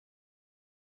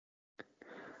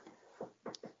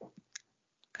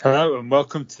Hello and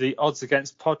welcome to the Odds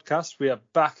Against podcast. We are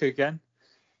back again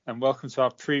and welcome to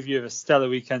our preview of a stellar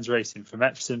weekend's racing from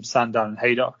Epsom, Sandown and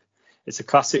Haydock. It's a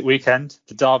classic weekend,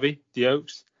 the Derby, the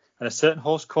Oaks and a certain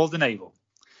horse called the Naval.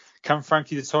 Can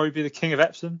Frankie Dettori be the king of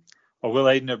Epsom or will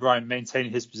Aidan O'Brien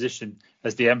maintain his position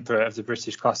as the emperor of the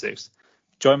British Classics?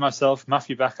 Join myself,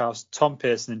 Matthew Backhouse, Tom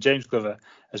Pearson and James Glover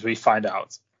as we find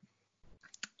out.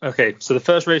 Okay, so the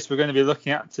first race we're going to be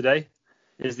looking at today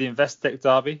is the Investec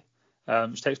Derby.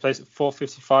 Which takes place at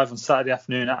 4:55 on Saturday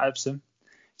afternoon at Epsom.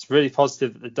 It's really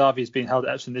positive that the Derby is being held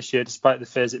at Epsom this year, despite the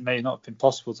fears it may not have been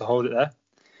possible to hold it there.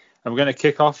 And we're going to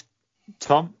kick off.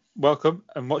 Tom, welcome.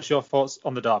 And what's your thoughts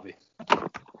on the Derby?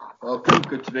 Welcome.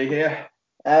 Good to be here.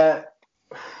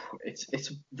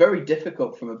 It's very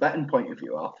difficult from a betting point of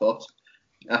view, I thought.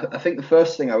 I think the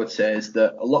first thing I would say is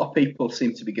that a lot of people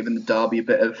seem to be giving the Derby a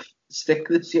bit of stick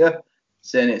this year,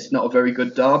 saying it's not a very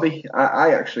good derby.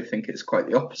 I actually think it's quite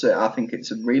the opposite. I think it's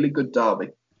a really good derby.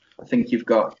 I think you've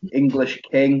got English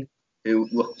King, who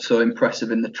looked so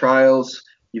impressive in the trials.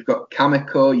 You've got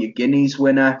Kameko, your Guineas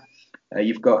winner.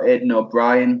 You've got Aidan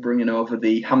O'Brien bringing over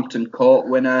the Hampton Court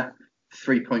winner,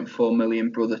 3.4 million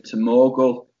brother to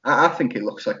Mogul. I think it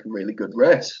looks like a really good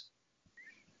race.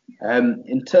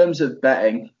 In terms of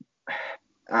betting,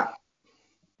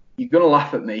 you're going to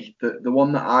laugh at me, the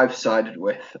one that I've sided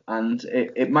with, and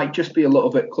it might just be a little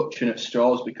bit clutching at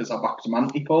straws because I backed him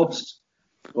anti-post,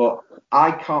 but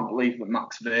I can't believe that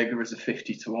Max Vega is a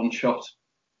 50-1 shot.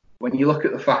 When you look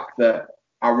at the fact that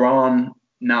Aran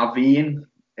Naveen,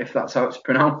 if that's how it's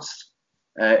pronounced,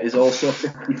 is also a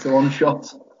 50-1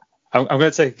 shot. I'm going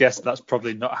to take a guess that's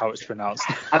probably not how it's pronounced.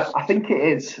 I think it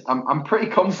is. I'm pretty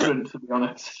confident, to be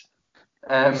honest.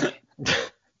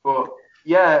 But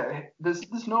yeah,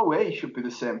 there's no way he should be the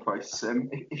same price.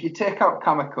 If you take out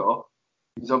Kameko,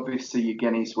 he's obviously your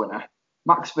Guineas winner.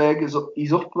 Max Vega's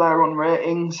he's up there on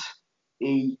ratings.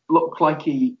 He looked like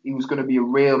he was going to be a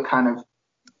real kind of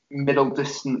middle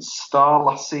distance star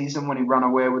last season when he ran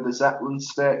away with the Zetland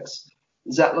Stakes.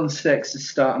 Zetland Stakes is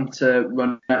starting to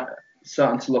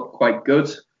look quite good.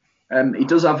 He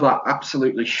does have that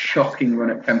absolutely shocking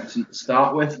run at Kempton to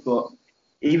start with, but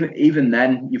even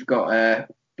then you've got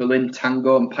Berlin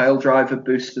Tango and Piledriver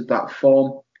boosted that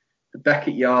form. The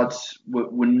Beckett yards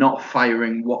were not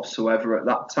firing whatsoever at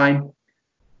that time,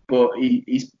 but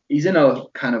he's in a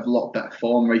kind of lot better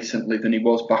form recently than he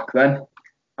was back then.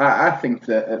 I think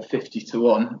that at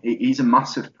 50-1, he's a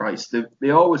massive price.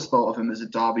 They always thought of him as a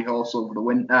Derby horse over the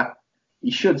winter. He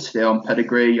should stay on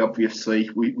pedigree. Obviously,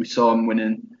 we saw him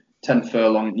winning 10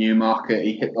 furlong at Newmarket.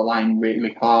 He hit the line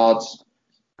really hard,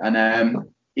 and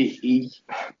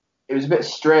it was a bit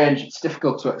strange. It's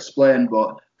difficult to explain,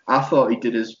 but I thought he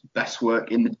did his best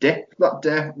work in the dip that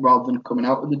day rather than coming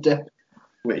out of the dip,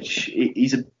 which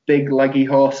he's a big leggy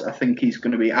horse. I think he's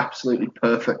going to be absolutely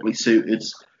perfectly suited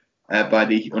by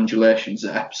the undulations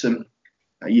at Epsom.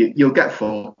 You'll get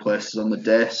 4 places on the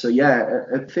day. So yeah,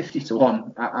 at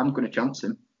 50-1, I'm going to chance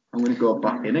him. I'm going to go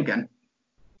back in again.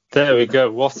 There we go.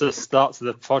 What a start to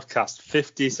the podcast.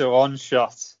 50-1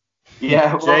 shot.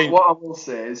 Yeah, what I will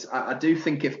say is I do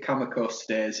think if Kameko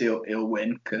stays, he'll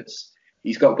win because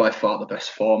he's got by far the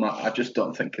best form. I just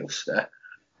don't think he'll stay.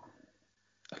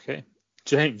 Okay.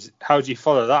 James, how do you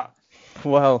follow that?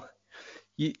 Well,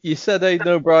 you said Aidan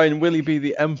O'Brien, will he be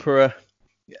the emperor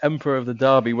of the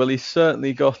Derby? Well, he's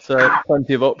certainly got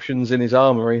plenty of options in his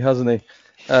armoury, hasn't he?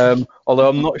 Although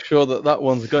I'm not sure that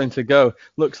one's going to go.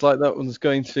 Looks like that one's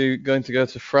going to go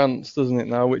to France, doesn't it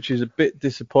now? Which is a bit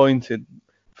disappointed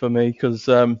for me because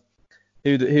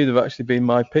he'd have actually been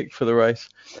my pick for the race.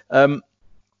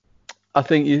 I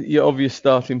think your obvious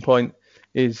starting point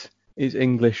is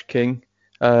English King.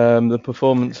 The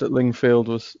performance at Lingfield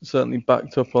was certainly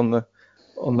backed up on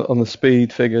the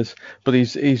speed figures, but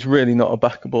he's really not a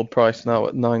backable price now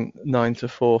at 9-4,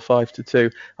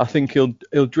 5-2. I think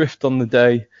he'll drift on the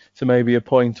day to maybe a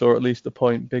point or at least a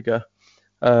point bigger.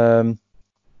 But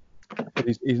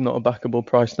he's not a backable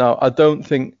price now. I don't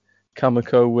think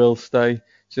Kameko will stay.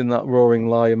 It's in that Roaring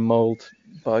Lion mould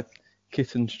by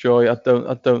Kitten's Joy. I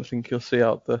don't think he'll see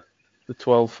out the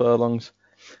 12 furlongs.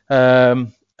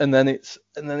 And then it's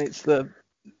the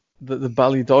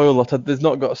Ballydoyle lot. There's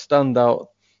not got a standout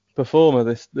performer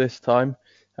this time.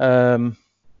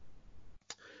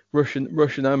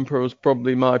 Russian Emperor was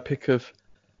probably my pick of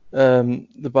the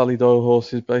Ballydoyle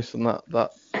horses based on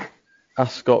that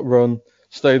Ascot run.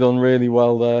 Stayed on really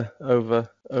well there over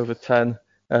 10.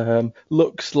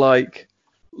 Looks like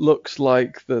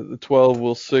the 12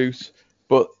 will suit,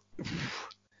 but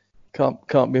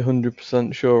can't be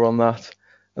 100% sure on that.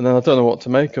 And then I don't know what to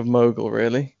make of Mogul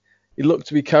really. he looked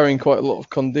to be carrying quite a lot of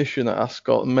condition at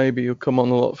Ascot, and maybe he'll come on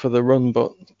a lot for the run,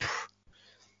 but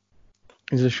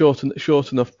he's a short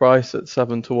enough price at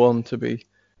 7-1 to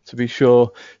be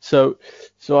sure. So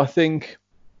I think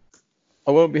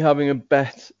I won't be having a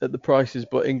bet at the prices,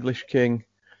 but English King,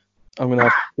 I'm going to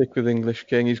have to stick with English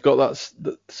King. He's got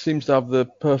that seems to have the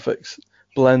perfect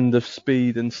blend of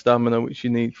speed and stamina which you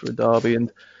need for a derby,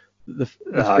 and the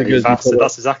figures. That's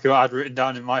exactly what I'd written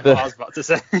down in my heart. I was about to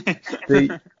say.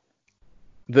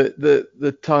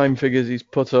 the time figures he's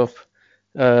put up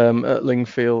at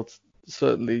Lingfield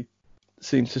certainly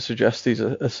seems to suggest he's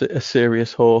a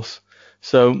serious horse.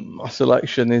 So my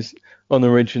selection is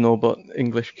unoriginal, but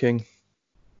English King.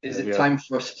 Is it time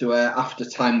for us to, after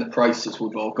time the prices,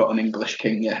 we've all got an English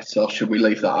King yet, or should we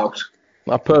leave that out?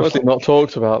 I've personally not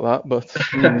talked about that, but...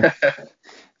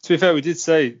 To be fair, we did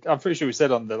say, I'm pretty sure we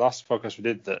said on the last podcast we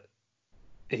did that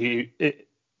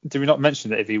did we not mention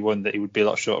that if he won that he would be a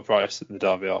lot shorter price than the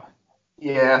Derby are?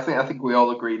 Yeah, I think we all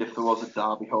agreed if there was a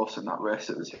Derby horse in that race,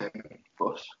 it was him.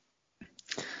 But...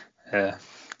 Yeah,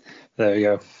 there we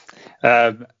go.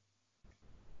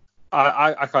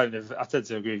 I tend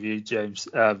to agree with you, James.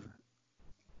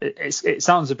 It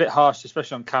sounds a bit harsh,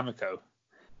 especially on Kamiko,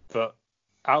 but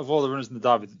out of all the runners in the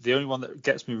Derby, the only one that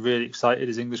gets me really excited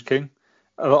is English King.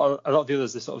 A lot of the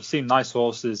others, they sort of seem nice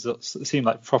horses, seem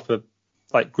like proper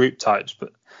like group types,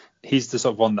 but he's the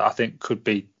sort of one that I think could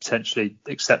be potentially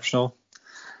exceptional.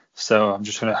 So I'm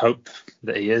just going to hope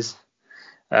that he is.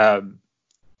 Again,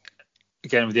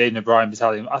 with the Aidan O'Brien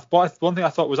battalion, one thing I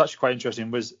thought was actually quite interesting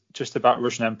was just about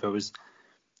Russian Emperor was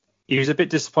he was a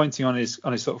bit disappointing on his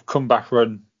sort of comeback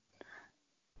run.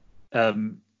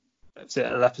 At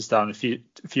Leopardstown a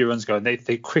few runs ago, and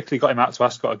they quickly got him out to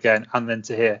Ascot again and then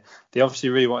to here. They obviously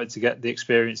really wanted to get the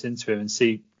experience into him and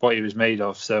see what he was made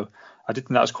of. So I did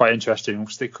think that was quite interesting,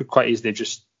 because they could quite easily have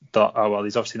just thought, oh well,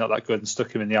 he's obviously not that good, and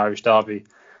stuck him in the Irish Derby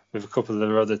with a couple of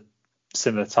the other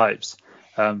similar types.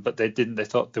 But they didn't. They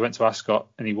thought they went to Ascot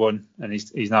and he won, and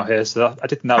he's now here. So I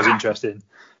did think that was interesting.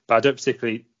 But I don't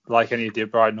particularly like any of the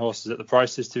O'Brien horses at the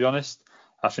prices, to be honest.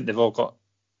 I think they've all got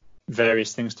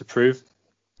various things to prove.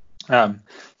 So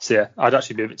yeah, I'd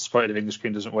actually be a bit disappointed if English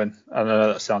King doesn't win. I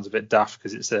know that sounds a bit daft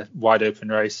because it's a wide open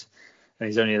race and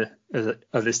he's only a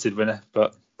listed winner,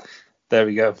 but there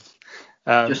we go.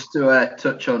 Just to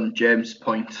touch on James'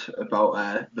 point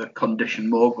about the condition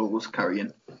Mogul was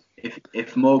carrying.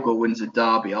 If Mogul wins a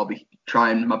Derby, I'll be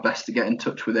trying my best to get in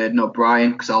touch with Aidan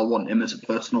O'Brien, because I'll want him as a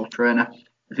personal trainer.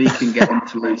 If he can get him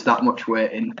to lose that much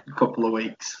weight in a couple of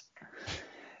weeks,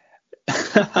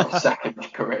 I'll second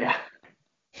his career.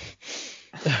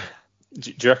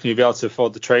 Do you reckon you'll be able to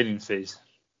afford the training fees?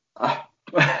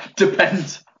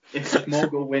 Depends. If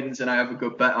Mogul wins and I have a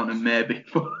good bet on him, maybe.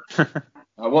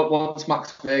 Once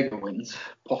Max Vega wins,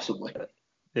 possibly.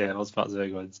 Yeah, once Max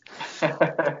Vega wins.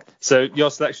 So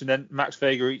your selection then, Max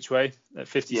Vega each way at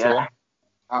 50 to 1.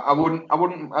 I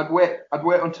wouldn't. I'd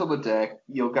wait until the day.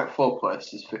 You'll get full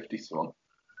places 50 to 1.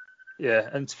 Yeah,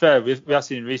 and to be fair, we have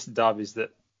seen in recent derbies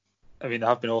that, I mean, there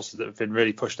have been horses that have been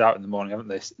really pushed out in the morning, haven't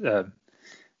they?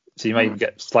 So you may even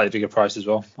get slightly bigger price as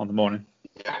well on the morning.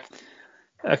 Yeah.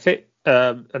 Okay.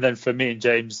 And then for me and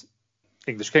James,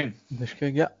 English King. English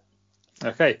King, yeah.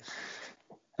 Okay.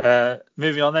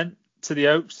 Moving on then to the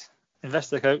Oaks.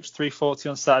 Investec Oaks, 3:40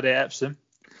 on Saturday at Epsom.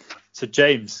 So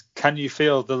James, can you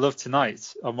feel the love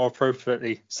tonight, or more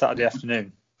appropriately, Saturday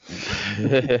afternoon?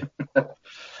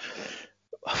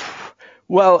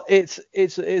 Well, it's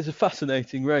a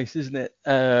fascinating race, isn't it?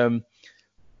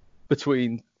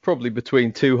 Between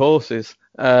two horses,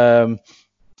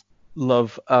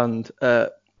 Love and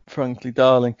Frankly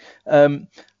Darling. I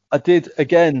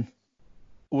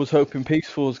was hoping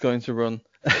Peaceful was going to run,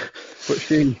 but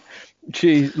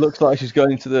she looks like she's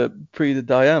going to the Prix de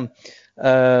Diane.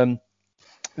 The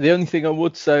only thing I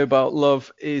would say about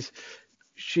Love is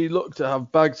she looked to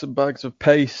have bags and bags of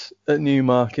pace at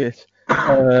Newmarket.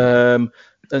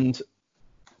 And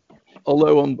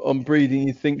although on breeding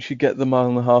you think she'd get the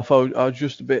 1.5 miles, I was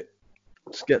just a bit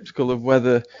sceptical of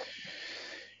whether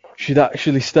she'd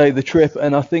actually stay the trip.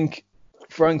 And I think,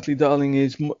 Frankly Darling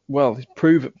is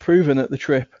proven at the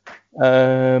trip.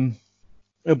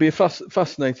 It'll be a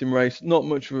fascinating race. Not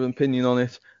much of an opinion on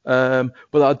it,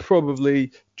 but I'd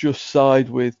probably just side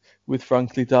with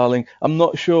Frankly Darling. I'm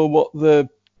not sure what the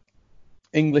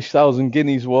English 1,000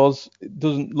 Guineas was. It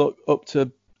doesn't look up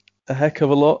to a heck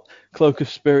of a lot. Cloak of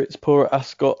Spirits, poor at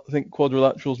Ascot. I think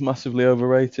Quadrilateral's massively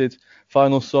overrated.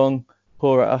 Final Song,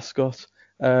 poor at Ascot.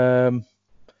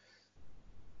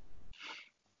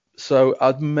 So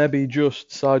I'd maybe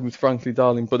just side with Frankly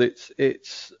Darling, but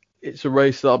it's a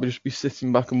race that I'll just be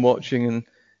sitting back and watching, and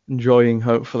enjoying,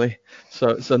 hopefully. So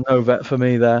it's a no bet for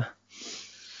me there.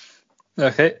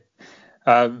 Okay.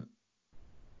 My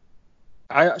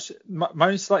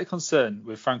only slight concern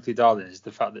with Frankly Darling is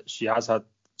the fact that she has had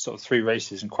sort of 3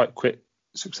 races in quite quick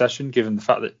succession, given the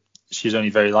fact that she's only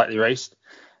very lightly raced,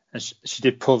 and she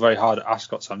did pull very hard at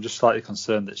Ascot. So I'm just slightly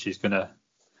concerned that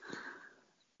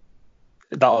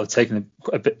that'll have taken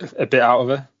a bit out of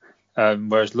her.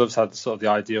 Whereas Love's had sort of the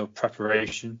ideal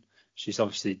preparation. She's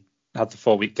obviously had the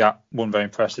 4-week gap, won very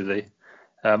impressively.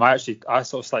 I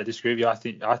sort of slightly disagree with you.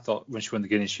 I thought when she won the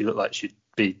Guineas, she looked like she'd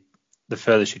be, the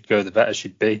further she'd go, the better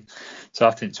she'd be. So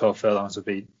I think 12 furlongs would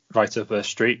be right up her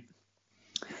street.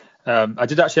 I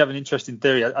did actually have an interesting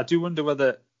theory. I do wonder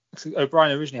whether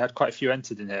O'Brien originally had quite a few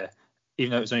entered in here,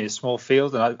 even though it was only a small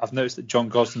field. And I've noticed that John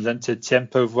Gosden's entered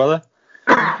Tiempo Vuela.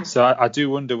 So I do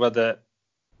wonder whether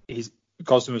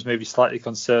Gosden was maybe slightly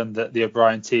concerned that the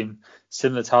O'Brien team,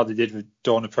 similar to how they did with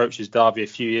Dawn Approach's Derby a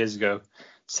few years ago,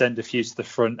 send a few to the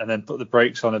front and then put the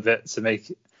brakes on a bit to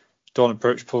make Dawn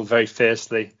Approach pull very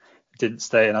fiercely, didn't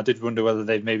stay. And I did wonder whether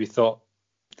they maybe thought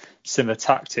similar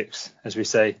tactics, as we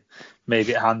say,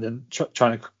 maybe at hand, and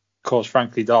trying to cause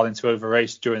Frankly Darling to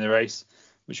over-race during the race,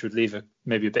 which would leave her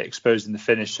maybe a bit exposed in the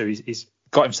finish. So he's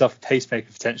got himself a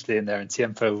pacemaker potentially in there in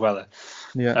Tiempo Vuela.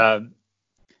 Yeah.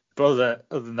 But other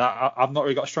than that, I've not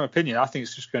really got a strong opinion. I think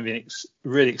it's just going to be a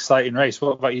really exciting race.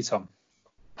 What about you, Tom?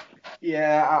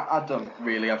 Yeah, I don't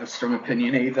really have a strong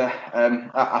opinion either.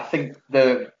 I think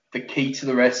the key to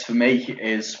the race for me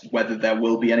is whether there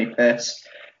will be any pace.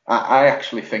 I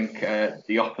actually think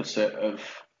the opposite of.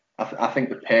 I think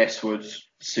the pace would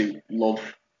suit Love,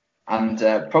 and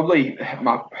I probably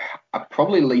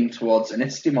lean towards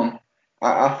Anistimon.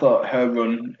 I thought her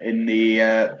run in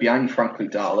the behind Frankly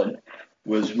Darling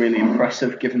was really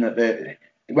impressive, given that they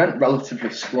went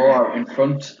relatively slow out in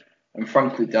front, and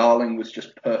Frankly Darling was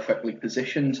just perfectly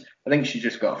positioned. I think she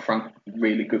just got a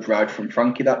really good ride from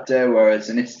Frankie that day, whereas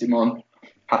Anistimon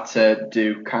had to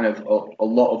do kind of a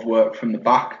lot of work from the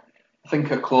back. I think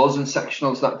her closing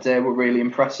sectionals that day were really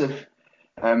impressive.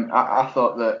 I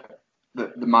thought that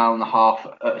the mile and a half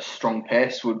at a strong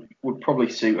pace would probably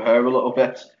suit her a little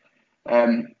bit.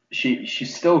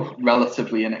 She's still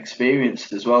relatively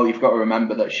inexperienced as well. You've got to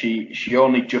remember that she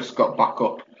only just got back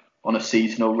up on a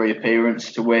seasonal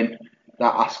reappearance to win.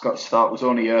 That Ascot start was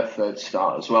only her 3rd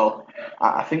start as well.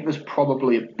 I think there's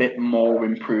probably a bit more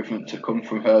improvement to come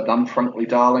from her than Frankly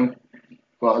Darling.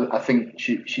 But I think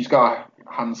she's got her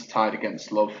hands tied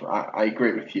against Love. I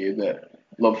agree with you that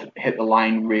Love hit the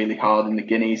line really hard in the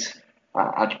Guineas.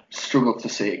 I'd struggle to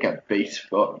see it get beat,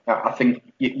 but I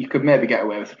think you could maybe get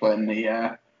away with playing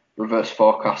the reverse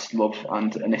forecast Love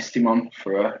and Anistimon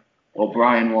for a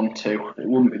O'Brien 1-2. It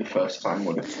wouldn't be the first time,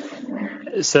 would it?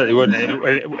 It certainly wouldn't.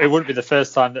 It wouldn't be the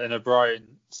first time that an O'Brien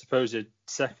supposed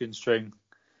second string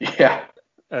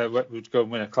would go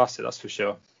and win a classic, that's for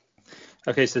sure.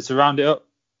 Okay, so to round it up,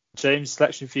 James,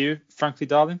 selection for you, Frankly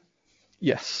Darling?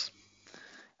 Yes.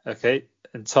 Okay,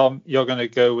 and Tom, you're going to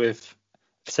go with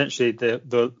potentially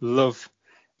the Love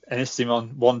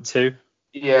Anistimon 1-2.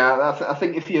 Yeah, I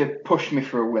think if you pushed me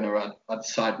for a winner, I'd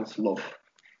side with Love.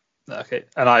 Okay,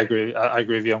 and I agree. I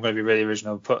agree with you. I'm going to be really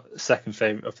original. Put second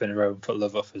favourite up in a row and put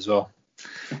Love up as well.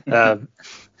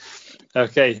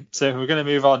 Okay, so we're going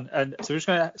to move on, and so we're just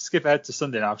going to skip ahead to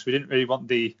Sunday now because we didn't really want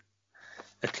the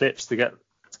eclipse to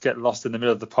get lost in the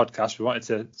middle of the podcast. We wanted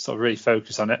to sort of really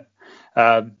focus on it.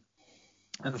 And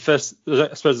the first,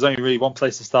 I suppose, there's only really one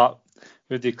place to start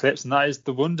with the eclipse, and that is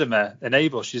the Wondermare,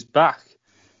 Enable. She's back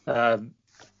to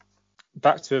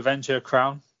avenge her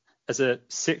crown as a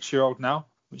 6-year-old now,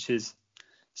 which is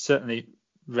certainly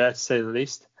rare to say the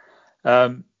least.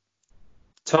 Tom,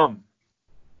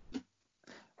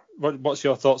 what's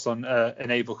your thoughts on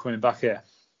Enable coming back here?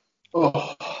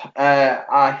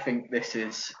 I think this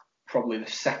is probably the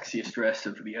sexiest race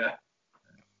of the year.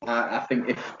 I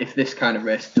think if this kind of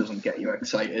race doesn't get you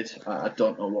excited, I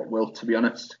don't know what will, to be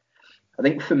honest. I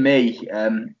think for me,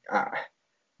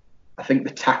 I think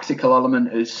the tactical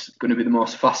element is going to be the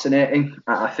most fascinating.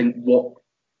 I think what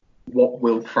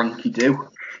will Frankie do?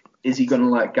 Is he going to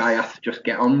let Gaiath just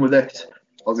get on with it,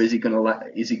 or is he going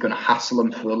to hassle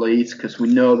him for the lead? Because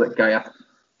we know that Gaiath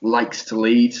likes to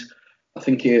lead. I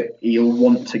think he'll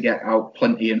want to get out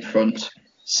plenty in front,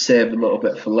 save a little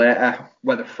bit for later.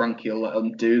 Whether Frankie will let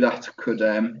him do that could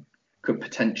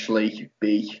potentially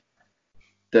be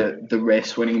the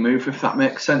race winning move, if that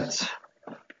makes sense.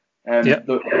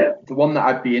 The one that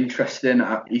I'd be interested in,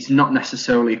 he's not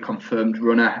necessarily a confirmed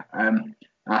runner.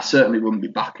 I certainly wouldn't be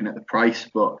backing at the price,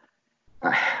 but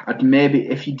I'd maybe,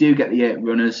 if you do get the 8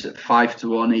 runners at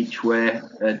 5-1 each way,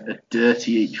 a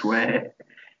dirty each way,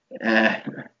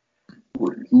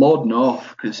 Lord North,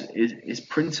 because his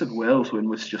Prince of Wales win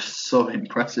was just so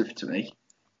impressive to me.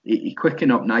 He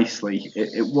quickened up nicely.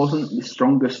 It wasn't the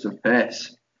strongest of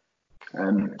pace,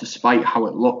 despite how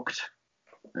it looked.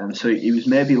 So he was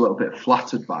maybe a little bit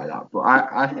flattered by that. But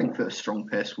I think that a strong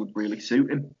pace would really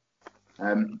suit him.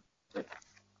 I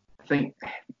think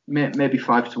maybe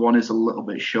 5-1 is a little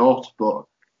bit short, but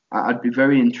I'd be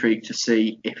very intrigued to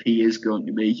see if he is going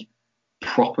to be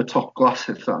proper top class,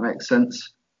 if that makes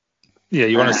sense. Yeah,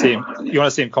 you want to see him. You want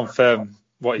to see him confirm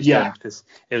what he's done, because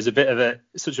it was a bit of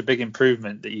such a big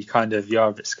improvement that you are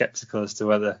a bit sceptical as to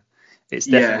whether it's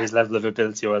definitely his level of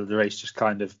ability or whether the race just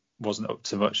kind of wasn't up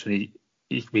to much and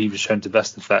he was shown to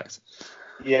best effect.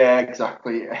 Yeah,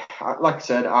 exactly. Like I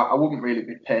said, I wouldn't really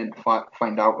be paying to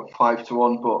find out at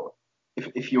 5-1, but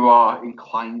if you are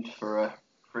inclined for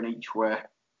an each way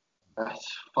at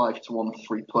 5-1,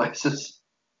 3 places,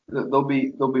 there'll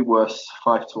be worse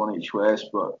 5-1 each ways.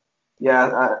 But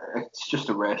yeah, it's just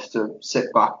a race to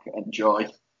sit back, enjoy.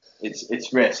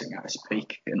 It's racing at its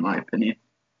peak, in my opinion.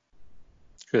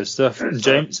 Good stuff.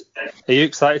 James, are you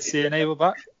excited to see Enable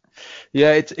back?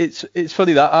 Yeah, it's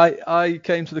funny that I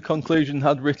came to the conclusion,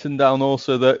 had written down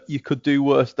also, that you could do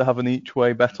worse to have an each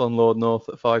way bet on Lord North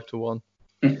at 5-1.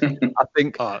 I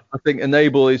think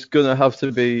Enable is gonna have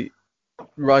to be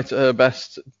right at her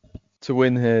best to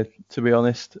win here, to be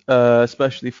honest,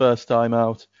 especially first time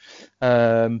out.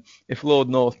 If Lord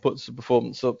North puts the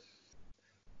performance up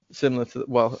similar to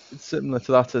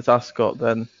that at Ascot,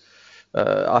 then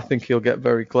I think he'll get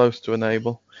very close to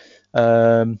Enable.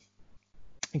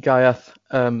 Gaiath,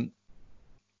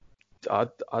 I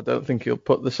don't think he'll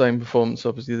put the same performance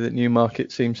up as that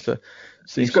Newmarket seems to.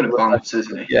 He's got a bounce,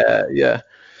 isn't he? Yeah.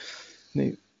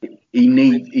 He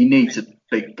needs a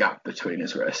big gap between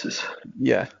his races.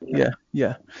 Yeah.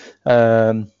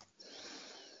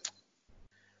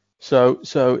 So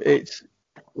it's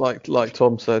like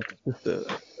Tom said, just a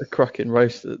cracking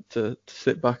race to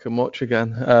sit back and watch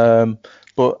again.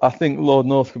 But I think Lord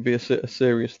North could be a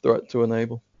serious threat to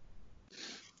Enable.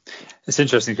 It's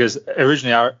interesting because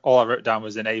originally all I wrote down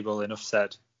was Enable, enough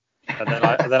said, and then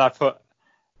I put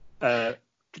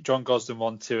John Gosden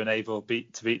won to Enable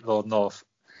to beat Lord North,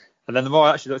 and then the more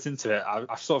I actually looked into it,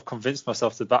 I sort of convinced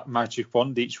myself to back Magic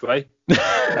Wand each way,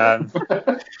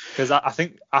 because I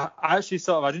think I actually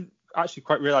I didn't actually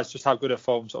quite realise just how good her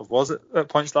form sort of was at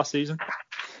points last season.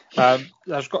 I'm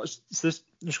just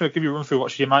going to give you a run through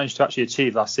what she managed to actually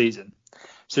achieve last season.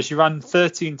 So she ran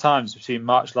 13 times between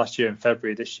March last year and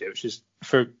February this year, which is,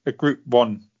 for a Group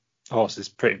 1 horse, is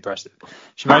pretty impressive.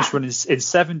 She managed to run in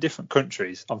 7 different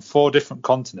countries on 4 different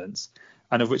continents,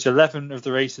 and of which 11 of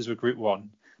the races were Group 1,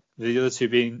 the other 2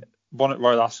 being one at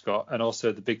Royal Ascot and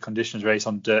also the big conditions race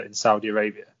on dirt in Saudi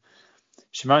Arabia.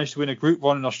 She managed to win a Group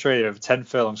 1 in Australia over 10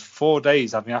 furlongs, 4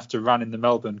 days having after ran in the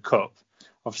Melbourne Cup,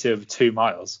 obviously over 2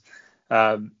 miles.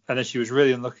 And then she was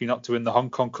really unlucky not to win the Hong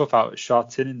Kong Cup out at Sha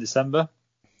Tin in December,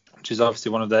 which is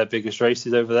obviously one of their biggest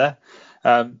races over there.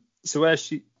 So where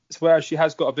she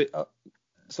has got a bit,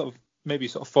 sort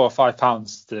of 4 or 5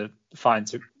 pounds to find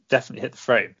to definitely hit the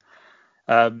frame.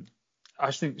 I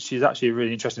just think she's actually a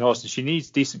really interesting horse, and she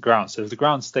needs decent ground. So if the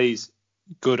ground stays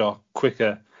good or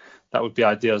quicker, that would be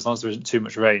ideal, as long as there isn't too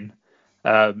much rain.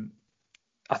 I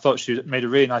thought she made a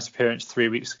really nice appearance 3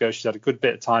 weeks ago. She's had a good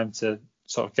bit of time to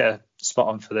sort of get a spot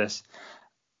on for this.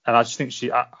 And I just think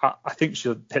I think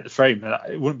she'll hit the frame. And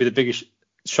it wouldn't be the biggest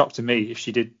shock to me if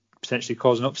she did potentially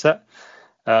cause an upset.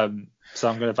 So I'm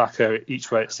going to back her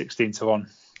each way at 16-1.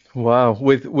 Wow,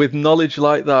 with knowledge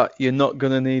like that, you're not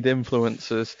going to need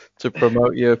influencers to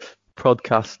promote your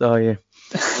podcast, are you?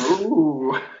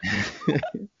 Ooh,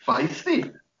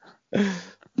 feisty.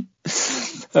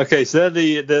 Okay, so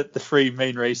they're the 3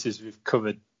 main races we've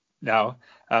covered now.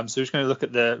 So we're just going to look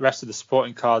at the rest of the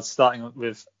supporting cards, starting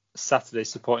with Saturday's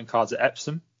supporting cards at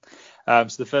Epsom. So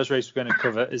the first race we're going to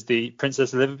cover is the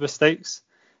Princess Elizabeth Stakes,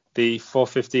 the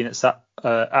 4:15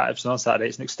 at Epsom on Saturday.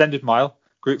 It's an extended mile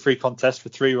Group 3 contest for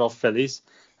 3-year-old fillies.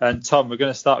 And Tom, we're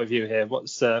going to start with you here.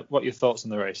 What are your thoughts on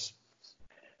the race?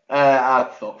 I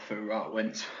thought Fourat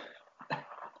wins.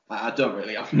 I don't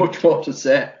really have much more to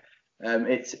say.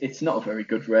 It's not a very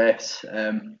good race.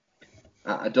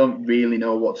 I don't really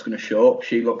know what's going to show up.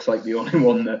 She looks like the only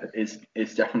one that is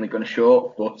definitely going to show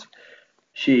up, but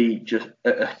she just,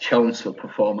 a Chelmsford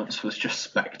performance was just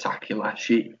spectacular.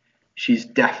 She's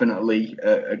definitely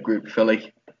a group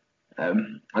filly.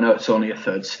 I know it's only a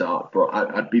 3rd start, but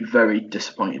I'd be very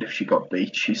disappointed if she got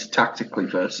beat. She's tactically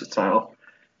versatile.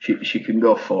 She can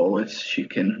go forwards. She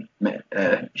can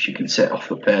set off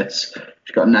the pace.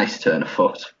 She's got a nice turn of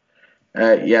foot.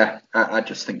 I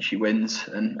just think she wins,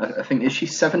 and I think, is she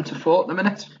 7-4 at the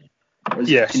minute?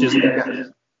 Yeah,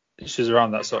 she's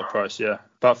around that sort of price. Yeah,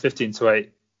 about 15 to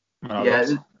 8. Yeah,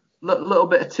 a little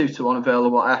bit of 2 to 1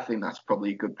 available. I think that's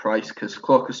probably a good price because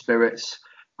Cloak of Spirits,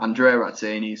 Andrea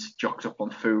Razzani's jocked up on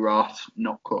Furat,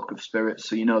 not Cloak of Spirits,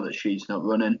 so you know that she's not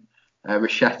running.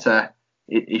 Rashetta,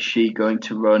 is she going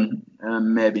to run?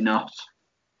 Maybe not.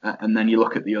 And then you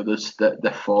look at the others,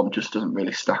 their form just doesn't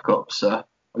really stack up. So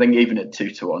I think even at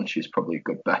 2 to 1, she's probably a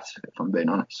good bet, if I'm being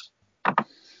honest.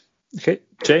 Okay,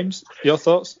 James, your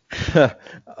thoughts? I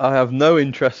have no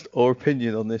interest or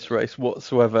opinion on this race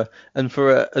whatsoever, and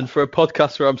for a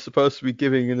podcast where I'm supposed to be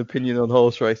giving an opinion on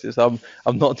horse races, I'm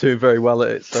not doing very well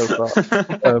at it so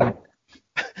far.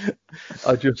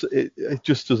 It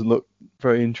just doesn't look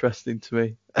very interesting to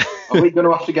me. Are we going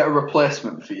to have to get a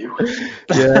replacement for you?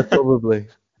 Yeah, probably.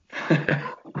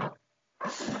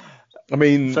 I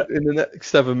mean, in the next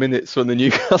 7 minutes when the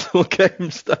Newcastle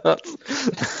game starts.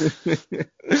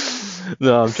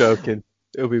 No, I'm joking.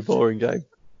 It'll be a boring game.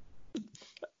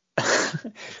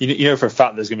 You know for a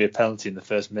fact there's going to be a penalty in the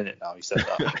first minute now. You said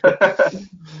that.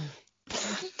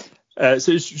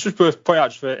 So it's just worth pointing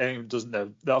out for anyone who doesn't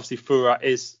know that obviously Furat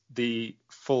is the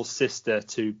full sister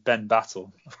to Ben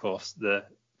Battle, of course, the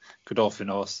Godolphin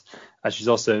horse. And she's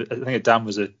also, I think her dam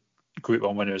was a Group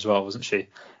 1 winner as well, wasn't she?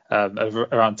 Over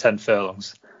around 10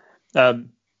 furlongs. I'll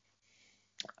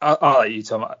let you,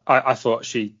 Tom. I thought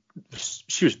she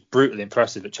was brutally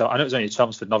impressive at Chelmsford. I know it was only a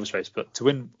Chelmsford novice race, but to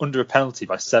win under a penalty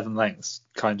by 7 lengths,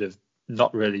 kind of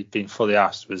not really being fully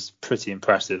asked, was pretty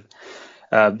impressive.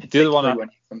 The other one, when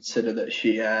you consider that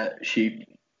she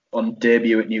on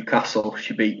debut at Newcastle,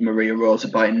 she beat Maria Rosa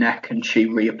by a neck and she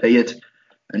reappeared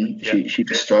and she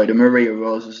destroyed her. Maria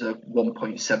Rosa is a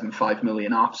 1.75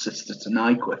 million half sister to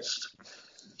Nyquist.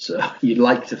 So you'd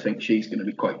like to think she's going to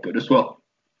be quite good as well.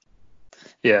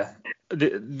 Yeah.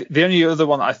 The only other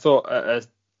one that I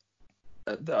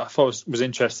thought was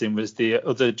interesting was the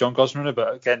other John Gosden runner,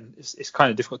 but again, it's kind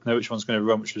of difficult to know which one's going to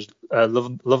run, which was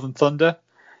Love and Thunder.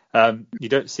 You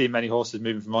don't see many horses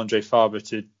moving from Andre Fabre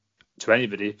to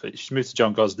anybody, but she's moved to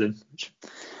John Gosden.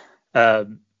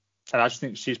 And I just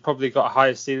think she's probably got a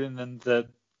higher ceiling than the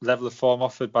level of form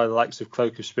offered by the likes of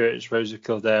Cloak of Spirits, Rose of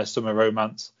Kildare, Summer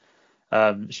Romance.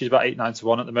 She's about 8-9 to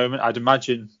 1 at the moment. I'd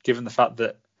imagine, given the fact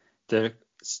that there's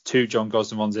 2 John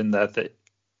Gosden ones in there, that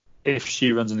if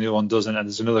she runs and the other one doesn't, and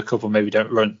there's another couple maybe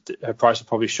don't run, her price will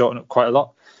probably shorten up quite a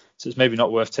lot. So it's maybe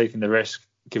not worth taking the risk,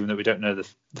 given that we don't know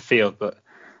the field. But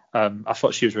I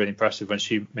thought she was really impressive when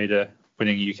she made a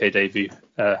winning UK debut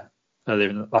earlier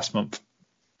in last month.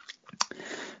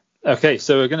 Okay,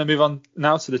 so we're going to move on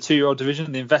now to the 2-year-old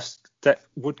division, the Investec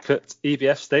Woodcut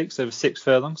EBF Stakes over 6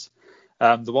 furlongs.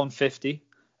 The 150.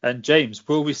 And James,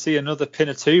 will we see another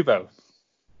Pinatubo?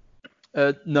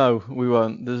 No, we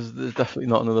won't. There's definitely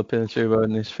not another Pinatubo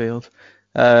in this field.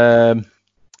 My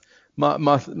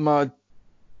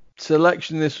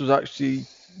selection in this was actually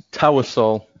Tower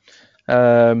Sol.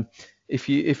 If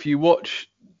you watch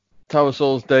Tower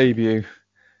Sol's debut,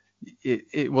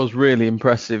 it was really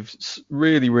impressive.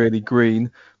 Really, really green.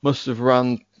 Must have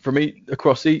ran from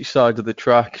across each side of the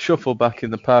track, shuffled back in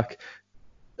the pack.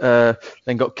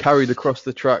 Then got carried across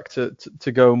the track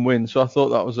to go and win. So I thought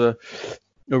that was a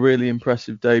really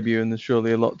impressive debut, and there's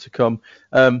surely a lot to come.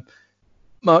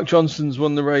 Mark Johnson's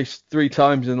won the race 3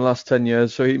 times in the last 10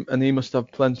 years, so he must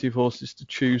have plenty of horses to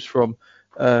choose from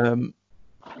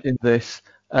in this.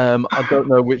 I don't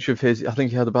know which of his. I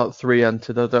think he had about 3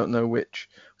 entered. I don't know which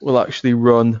will actually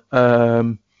run.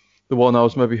 The one I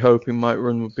was maybe hoping might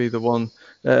run would be the one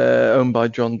owned by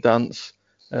John Dance.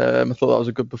 I thought that was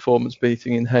a good performance,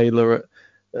 beating Inhaler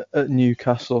at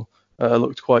Newcastle.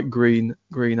 Looked quite green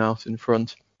out in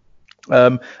front.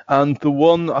 And the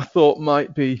one I thought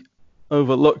might be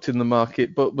overlooked in the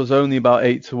market, but was only about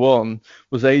 8 to 1,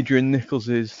 was Adrian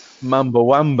Nichols's Mamba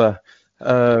Wamba.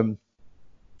 That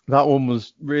one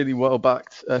was really well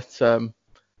backed at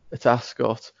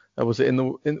Ascot. Was it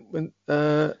in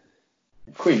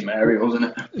Queen Mary, wasn't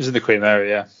it? It was in the Queen Mary,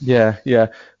 yeah. Yeah.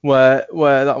 Where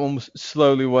that one was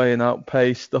slowly weighing out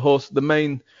pace. The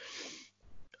main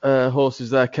horses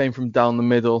there came from down the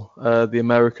middle. The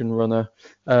American runner,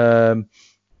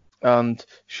 and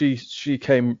she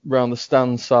came round the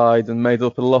stand side and made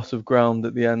up a lot of ground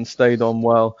at the end. Stayed on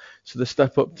well. So the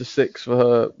step up to 6 for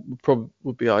her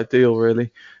would be ideal,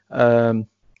 really.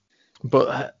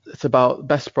 But it's about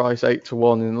best price 8 to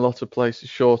 1 in a lot of places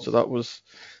shorter. That was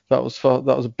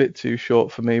a bit too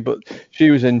short for me, but she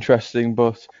was interesting.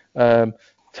 But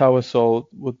Tower Sol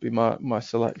would be my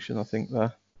selection, I think,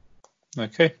 there.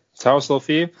 Okay, Tower Sol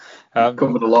for you.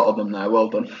 Covered a lot of them there. Well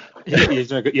done. You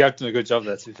have done a good job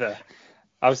there, to be fair.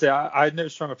 I would say I had no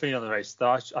strong opinion on the race.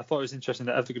 Though I thought it was interesting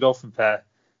that of the Godolphin pair,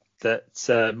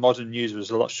 that Modern News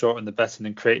was a lot shorter in the betting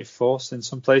than Creative Force in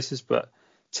some places. But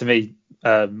to me,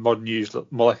 Modern News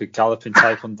looked more like a galloping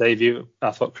type on debut. I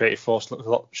thought Creative Force looked a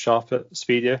lot sharper,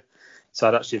 speedier. So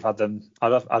I'd actually have had them.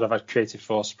 I'd have had Creative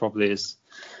Force probably as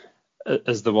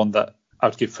the one that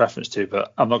I'd give preference to.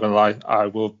 But I'm not going to lie, I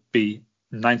will be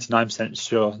 99%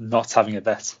 sure not having a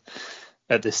bet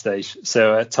at this stage.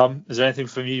 So, Tom, is there anything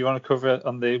from you want to cover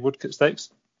on the Woodcote Stakes?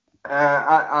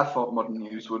 I thought Modern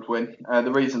News would win.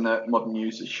 The reason that Modern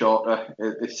News is shorter,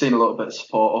 it's seen a little bit of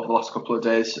support over the last couple of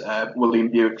days. William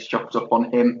Buick's chopped up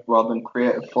on him rather than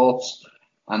Creative Force,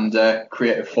 and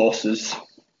Creative Force's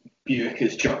Buick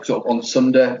is chopped up on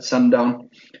Sandown.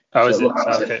 Oh, is it?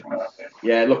 Okay.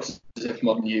 It looks as if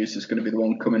Modern News is going to be the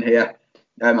one coming here.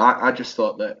 I just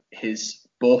thought that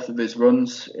both of his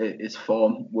runs, his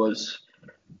form was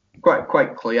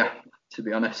quite clear, to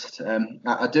be honest.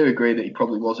 I do agree that he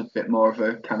probably was a bit more of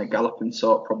a kind of galloping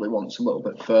sort, probably wants a little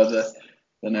bit further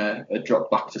than a drop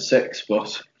back to 6,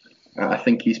 but I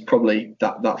think he's probably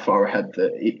that far ahead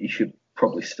that he should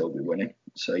probably still be winning.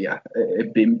 So yeah,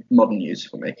 it'd be Modern News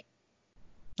for me.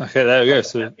 Okay, there we go.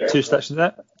 So 2 selections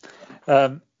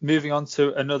there. Moving on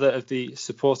to another of the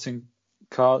supporting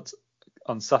cards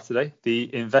on Saturday, the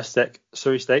Investec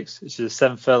Surrey Stakes, which is a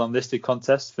 7-furlong listed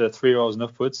contest for 3-year-olds and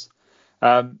upwards.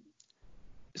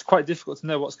 It's quite difficult to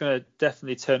know what's going to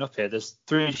definitely turn up here. There's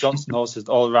 3 Johnson horses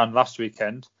all around last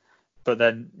weekend, but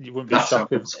then it wouldn't be a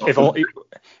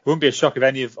shock if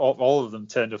any of all of them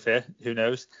turned up here. Who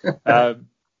knows? And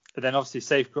then obviously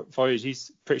Safe Voyage,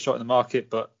 he's pretty short in the market,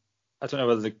 but I don't know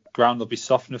whether the ground will be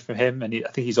soft enough for him. And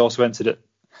I think he's also entered it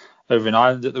over in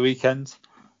Ireland at the weekend.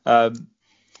 And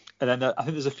then I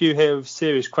think there's a few here with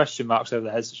serious question marks over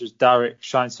their heads, such as Darrick,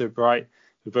 Shine So Bright,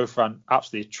 who both ran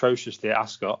absolutely atrociously at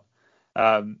Ascot.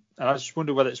 And I just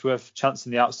wonder whether it's worth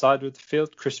chancing the outside with the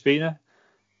field. Crispina,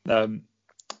 at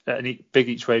an big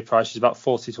each way price, she's about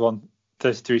 40 to 1,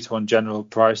 33 to 1 general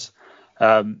price.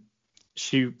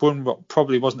 She won what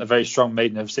probably wasn't a very strong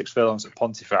maiden over 6 furlongs at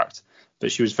Pontefract,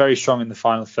 but she was very strong in the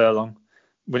final furlong,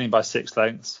 winning by 6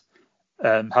 lengths,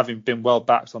 having been well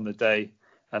backed on the day.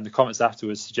 And the comments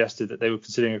afterwards suggested that they were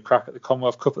considering a crack at the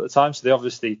Commonwealth Cup at the time. So they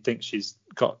obviously think she's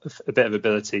got a bit of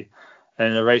ability. And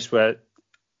in a race where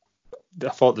I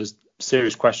thought there's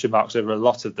serious question marks over a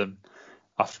lot of them,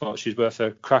 I thought she's worth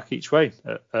a crack each way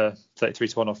at 33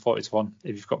 to 1 or 40 to 1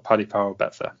 if you've got Paddy Power or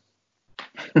Betfair.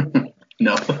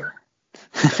 No.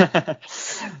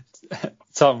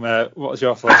 Tom, what was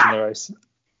your thoughts on the race?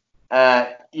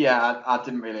 I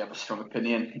didn't really have a strong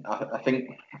opinion. I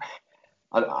think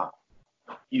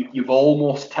you've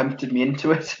almost tempted me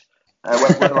into it.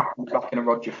 Whether I can back in a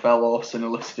Roger Fell horse in a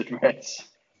listed race,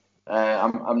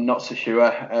 I'm not so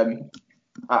sure.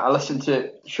 I listened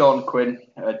to Sean Quinn.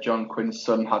 John Quinn's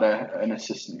son had an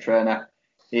assistant trainer.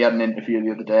 He had an interview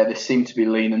the other day. They seem to be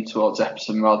leaning towards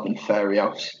Epsom rather than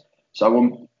Fairyhouse. So I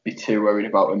wouldn't be too worried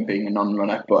about him being a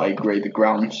non-runner, but I agree the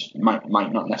ground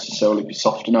might not necessarily be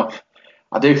soft enough.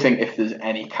 I do think if there's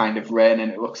any kind of rain,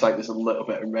 and it looks like there's a little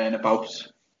bit of rain about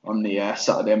on the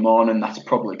Saturday morning, that's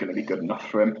probably going to be good enough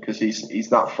for him because he's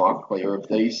that far clear of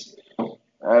these.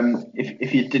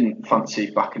 If you didn't fancy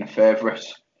backing a favourite,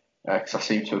 because I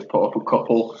seem to have put up a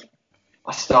couple,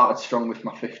 I started strong with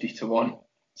my 50 to 1.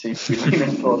 Seems to be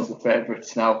leaning towards the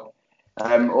favourites now.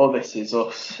 All This Is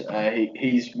Us.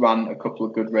 He's ran a couple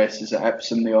of good races at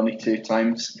Epsom, the only 2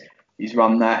 times he's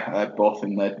run there, both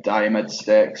in the Diomed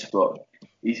Stakes, but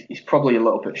he's probably a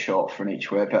little bit short for an each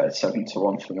way bet at 7 to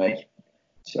 1 for me.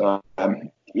 So I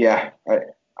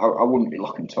wouldn't be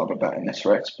looking to have a bet in this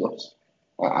race, but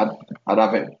I'd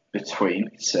have it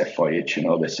between Safe Voyage and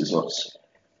All This Is Us.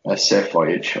 Safe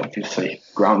Voyage, obviously,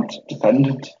 ground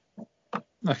dependent.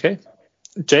 Okay.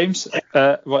 James,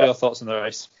 what are your thoughts on the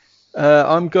race?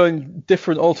 I'm going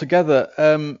different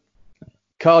altogether.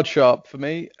 Card Sharp for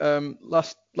me.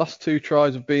 Last 2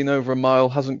 tries have been over a mile,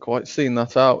 hasn't quite seen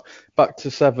that out. Back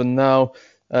to 7 now.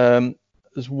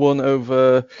 Has won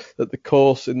over at the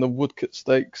course in the Woodcote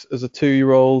Stakes as a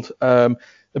 2-year-old. A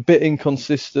bit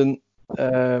inconsistent, but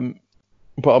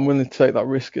I'm willing to take that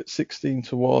risk at 16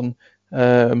 to 1.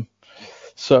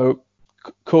 So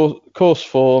course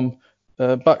form,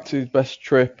 back to his best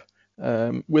trip.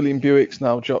 William Buick's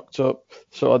now jocked up,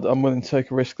 so I'm willing to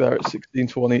take a risk there at 16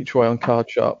 to 1 each way on Card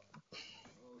Sharp.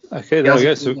 Okay, there we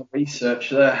go. So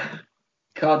research there.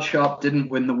 Card Sharp didn't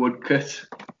win the Woodcote.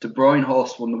 De Bruyne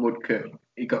horse won the Woodcote.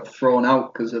 He got thrown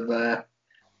out because of the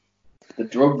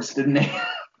drugs, didn't he?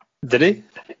 Did he?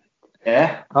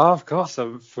 Yeah. Oh, of course.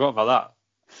 I forgot about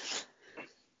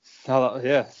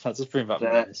that. That does bring back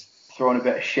memories. throwing a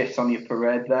bit of shit on your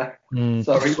parade there.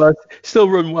 Sorry. But still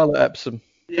run well at Epsom.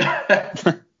 Yeah.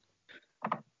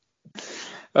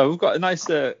 We've got a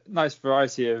nice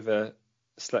variety of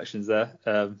selections there.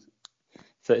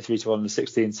 33 to 1 and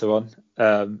 16 to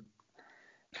 1.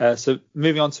 So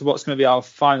moving on to what's going to be our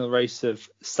final race of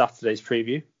Saturday's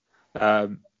preview,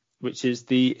 which is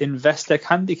the Investec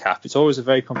Handicap. It's always a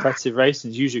very competitive race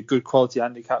and usually good quality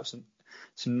handicaps and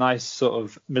some nice sort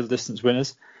of middle distance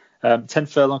winners. 10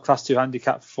 furlong Class 2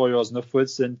 handicap for 4-year-olds and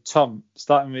upwards. And Tom,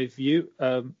 starting with you,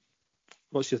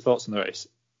 what's your thoughts on the race?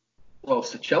 Well,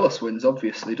 Seychelles wins,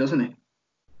 obviously, doesn't he?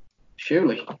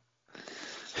 Surely.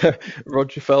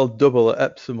 Roger fell double at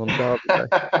Epsom on Derby Day.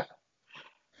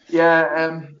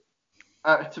 Yeah,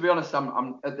 to be honest,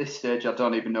 I'm at this stage, I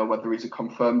don't even know whether he's a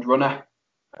confirmed runner.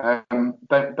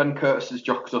 Ben Curtis has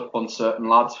jocked up on certain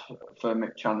lads for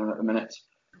Mick Channon at the minute.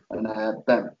 And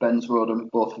Ben's rode him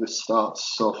both of his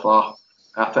starts so far.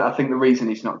 I think the reason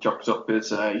he's not jocked up is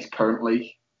he's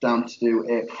currently down to do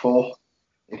 8-4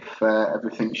 if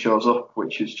everything shows up,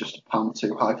 which is just a pound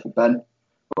too high for Ben.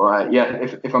 But yeah,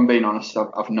 if I'm being honest,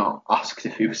 I've not asked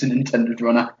if he was an intended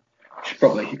runner, which is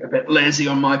probably a bit lazy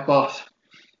on my part.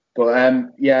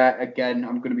 But yeah, again,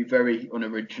 I'm going to be very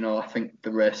unoriginal. I think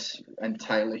the race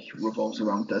entirely revolves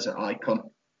around Desert Icon.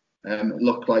 It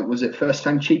looked like, was it first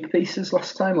time cheek pieces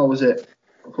last time, or was it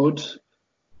Hood?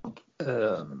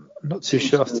 I'm not too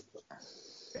sure.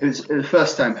 It was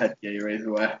first time headgear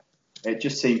either way. It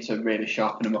just seemed to really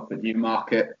sharpen him up at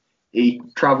Newmarket. He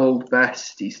travelled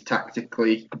best. He's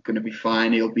tactically going to be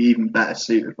fine. He'll be even better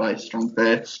suited by a strong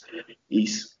pace.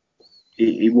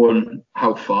 He won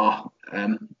how far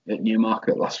at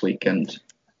Newmarket last weekend?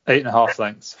 8.5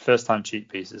 lengths, first time cheek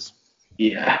pieces.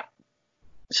 Yeah.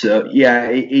 So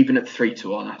yeah, even at 3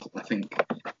 to 1, I think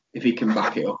if he can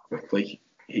back it up quickly,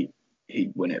 he'd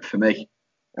win it for me.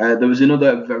 There was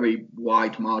another very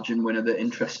wide margin winner that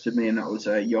interested me, and that was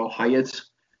You're Hired.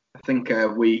 I think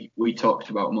we talked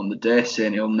about him on the day,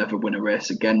 saying he'll never win a race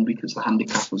again because the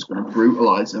handicap was going to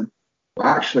brutalise him. But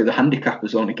actually, the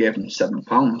handicappers only gave him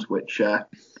 £7, which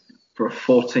for a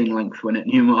 14-length win at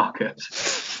Newmarket,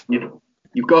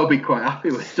 you've got to be quite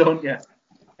happy with, don't you?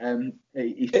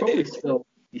 He's probably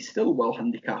still well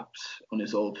handicapped on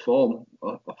his old form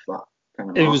off that kind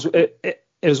of mark.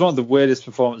 It was one of the weirdest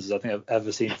performances I think I've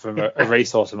ever seen from a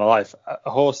racehorse in my life. A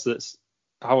horse that's,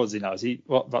 how old is he now? Is he,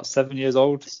 about 7 years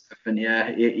old? 7,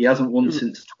 yeah. He hasn't won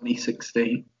since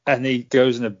 2016. And he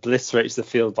goes and obliterates the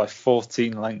field by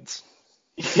 14 lengths.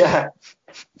 Yeah.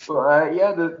 But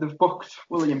yeah, they've booked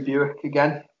William Buick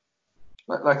again.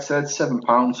 Like I said,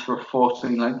 £7 for a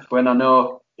 14-length win. I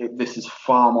know this is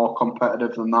far more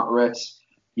competitive than that race.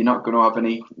 You're not going to have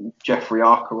any Jeffrey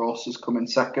Archer horses coming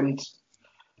second.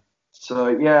 So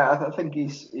yeah, I think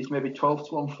he's maybe 12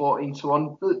 to 1, 14 to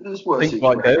 1. There's worse. I think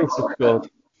Mike Dale's scored.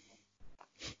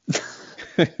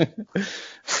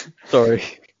 Sorry.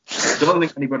 I don't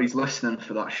think anybody's listening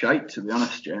for that shite, to be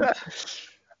honest, James.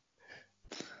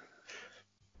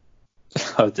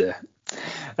 Oh dear.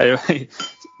 Anyway,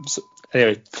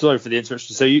 sorry for the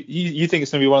interruption. So you think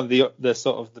it's going to be one of the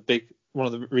sort of the big, one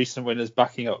of the recent winners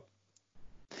backing up?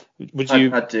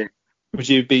 I do. Would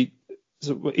you be?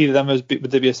 So either of them,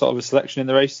 would there be a sort of a selection in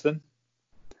the race then?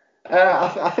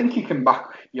 I think you can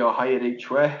back You're Hired each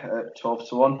way at 12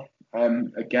 to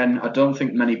 1. Again, I don't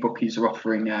think many bookies are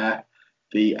offering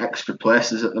the extra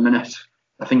places at the minute.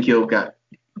 I think you'll get,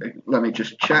 let me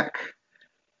just check.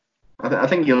 I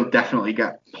think you'll definitely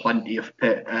get plenty of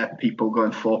people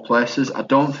going 4 places. I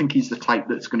don't think he's the type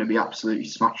that's going to be absolutely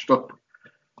smashed up.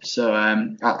 So,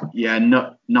 yeah,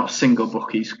 not a single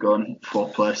bookie's going 4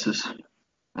 places.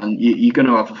 And you're going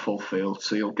to have a full field,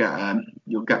 so you'll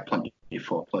get plenty of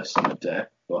 4 places on the day.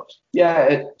 But yeah,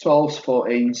 at 12s,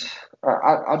 14s,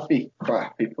 I'd be quite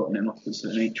happy putting him up as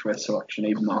an each way selection,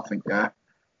 even though I think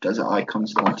Desert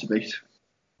Icon's the one to beat.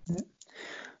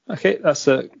 Okay, that's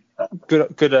a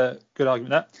good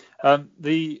argument there.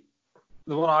 The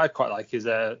one I quite like is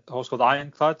a horse called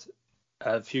Ironclad,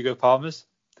 Hugo Palmer's.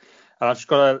 And I've just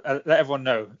got to let everyone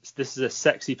know this is a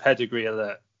sexy pedigree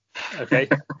alert. Okay.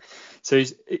 So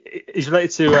he's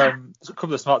related to a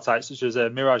couple of smart types, such as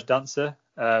Mirage Dancer,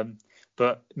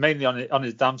 but mainly on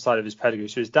his dam side of his pedigree.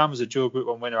 So his dam was a dual Group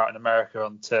 1 winner out in America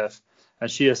on turf,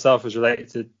 and she herself was related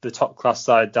to the top class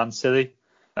side Dan Silly,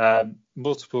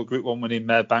 multiple Group 1 winning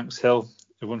mare Banks Hill,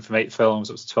 who won from 8 furlongs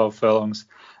up to 12 furlongs,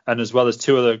 and as well as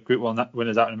 2 other Group 1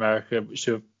 winners out in America, which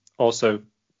are also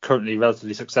currently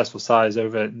relatively successful sides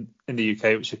over in the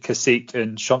UK, which are Cacique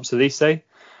and Champs-Élysées.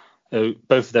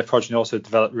 Both of their progeny also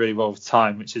developed really well with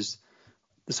time, which is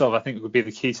sort of, I think, would be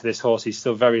the key to this horse. He's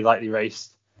still very lightly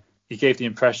raced. he gave the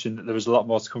impression that there was a lot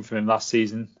more to come from him last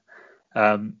season.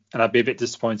 And I'd be a bit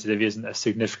disappointed if he isn't a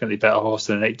significantly better horse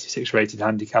than an 86 rated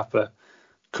handicapper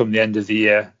come the end of the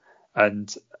year.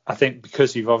 And I think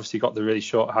because you've obviously got the really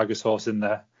short Haggis horse in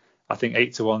there, I think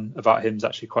 8-1 about him is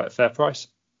actually quite a fair price.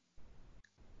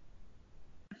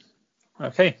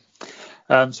 Okay.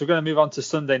 So we're going to move on to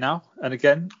Sunday now. And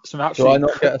again, some actually... Do I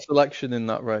not get a selection in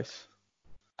that race?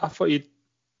 I thought you'd...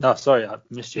 No, sorry, I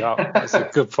missed you out. That's a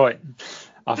good point.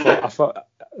 I thought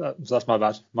that's my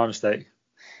bad, my mistake.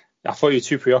 I thought you were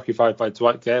too preoccupied by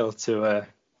Dwight Gale to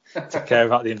care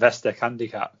about the Investec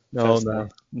handicap. No,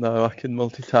 I can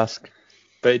multitask.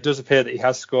 But it does appear that he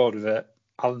has scored with an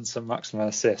Alanson Maximin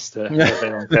assist. If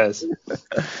anyone cares.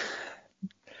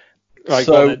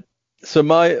 Right, so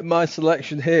my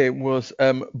selection here was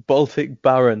Baltic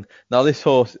Baron. Now this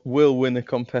horse will win a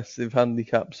competitive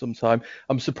handicap sometime.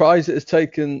 I'm surprised it has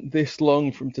taken this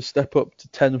long for him to step up to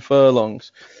 10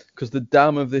 furlongs, because the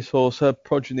dam of this horse, her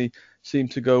progeny,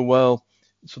 seemed to go well,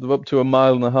 sort of up to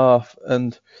 1.5 miles,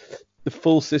 and the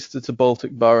full sister to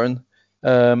Baltic Baron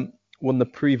won the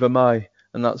Prix Vermeil,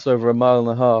 and that's over 1.5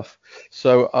 miles.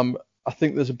 So I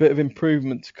think there's a bit of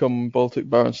improvement to come when Baltic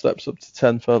Baron steps up to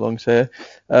 10 furlongs here.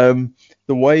 The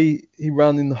way he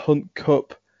ran in the Hunt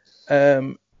Cup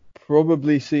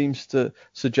probably seems to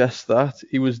suggest that.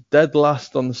 He was dead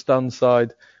last on the stand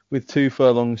side with 2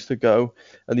 furlongs to go,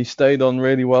 and he stayed on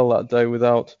really well that day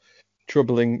without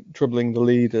troubling the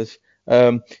leaders.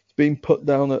 He's been put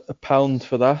down at £1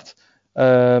 for that.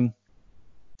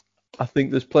 I think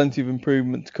there's plenty of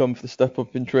improvement to come for the step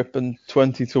up in trip, and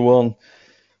 20-1.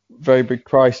 Very big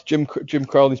price. Jim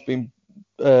Crowley's been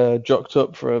jocked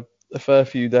up for a fair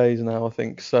few days now, I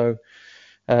think. So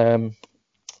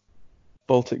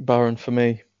Baltic Baron for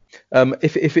me.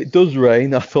 If it does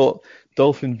rain, I thought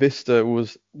Dolphin Vista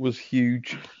was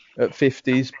huge at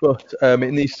 50s, but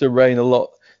it needs to rain a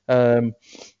lot.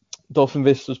 Dolphin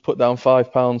Vista's put down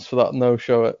 £5 for that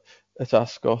no-show at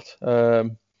Ascot.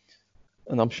 And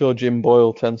I'm sure Jim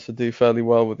Boyle tends to do fairly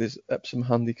well with his Epsom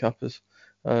handicappers.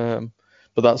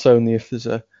 But that's only if there's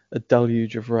a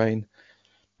deluge of rain.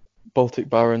 Baltic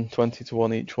Baron,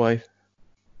 20-1 each way.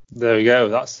 There we go.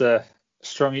 That's a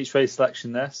strong each way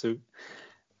selection there. So,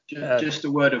 just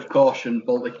a word of caution: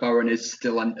 Baltic Baron is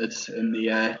still entered in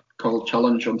the Coral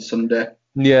Challenge on Sunday.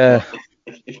 Yeah.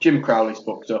 If Jim Crowley's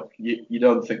booked up, you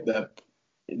don't think that?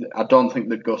 I don't think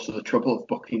they'd go to the trouble of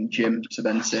booking Jim to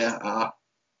then say,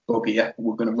 bugger you,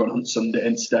 we're going to run on Sunday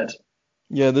instead.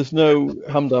 Yeah, there's no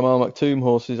Hamdam Al Maktoum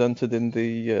horses entered in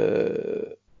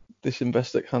the this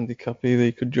Investec handicap either.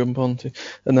 You could jump onto.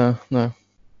 No.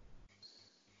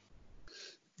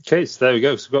 Okay, so there we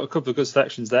go. So we've got a couple of good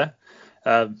selections there.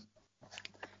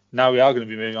 Now we are going to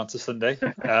be moving on to Sunday,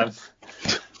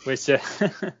 which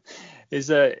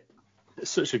is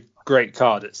such a great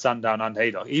card at Sandown and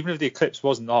Haydock. Even if the Eclipse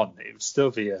wasn't on, it would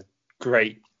still be a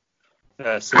great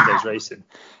Sunday's racing.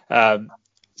 So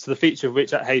the feature of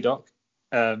which at Haydock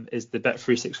is the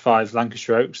Bet365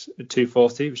 Lancashire Oaks at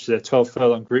 240, which is a 12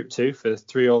 furlong Group 2 for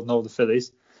 3-year-old and older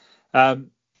fillies.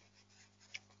 I'm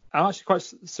actually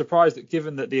quite surprised that,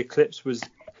 given that the Eclipse was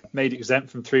made exempt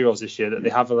from 3-year-olds this year, that they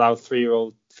have allowed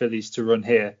 3-year-old fillies to run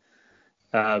here,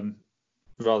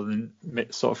 rather than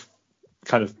sort of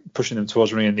kind of pushing them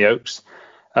towards running in the Oaks.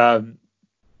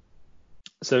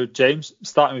 So James,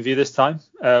 starting with you this time,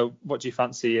 what do you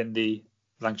fancy in the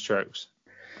Lancashire Oaks?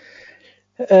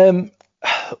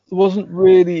 Wasn't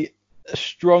really a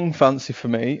strong fancy for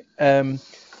me,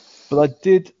 but I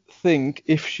did think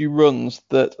if she runs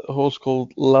that a horse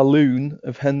called Laloon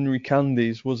of Henry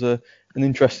Candy's was an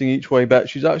interesting each way bet.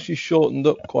 She's actually shortened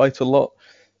up quite a lot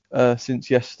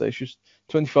since yesterday. She was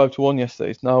 25-1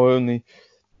 yesterday. It's now only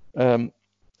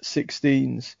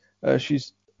 16s.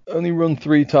 She's only run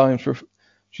 3 times.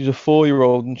 She's a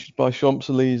 4-year-old and she's by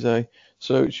Champs-Élysées,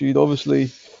 so she'd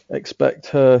obviously expect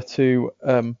her to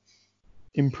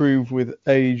improve with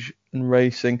age and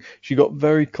racing. She got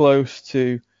very close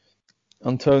to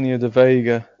Antonia de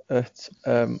Vega at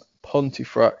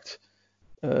Pontefract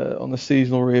on the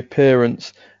seasonal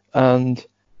reappearance, and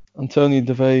Antonia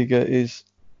de Vega is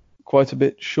quite a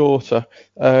bit shorter.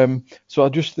 So I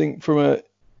just think from a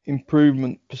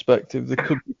improvement perspective, there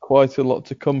could be quite a lot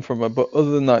to come from her. But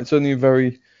other than that, it's only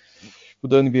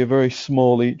would only be a very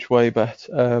small each way bet.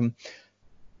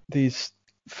 These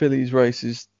fillies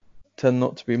races tend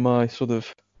not to be my sort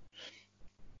of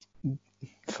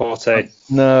forte.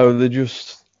 No, they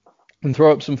just can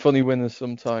throw up some funny winners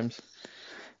sometimes.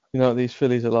 You know what these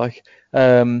fillies are like.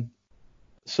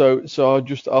 So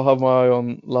I'll have my eye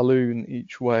on Laloon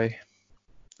each way.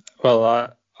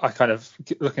 Well, I kind of,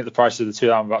 looking at the price of the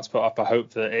two I'm about to put up, I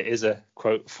hope that it is a,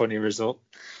 quote, funny result.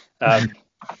 I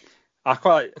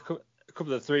quite like a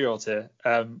couple of the 3-year-olds here.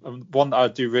 And one that I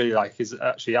do really like is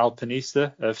actually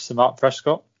Alpinista of Sir Mark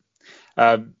Prescott.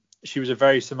 She was a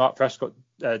very Sir Mark Prescott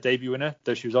debut winner,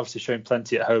 though she was obviously showing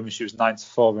plenty at home, and she was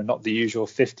 9-4 and not the usual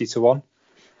 50-1.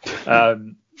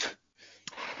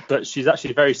 But she's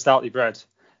actually very stoutly bred.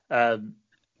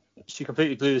 She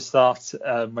completely blew the start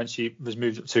when she was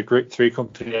moved up to a Group 3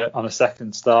 company on a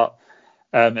second start.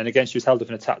 And again, she was held up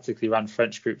in a tactically ran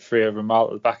French Group 3 over a mile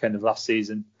at the back end of last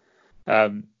season.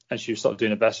 And she was sort of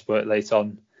doing her best work late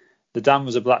on. The dam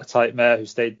was a black type mare who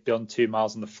stayed beyond 2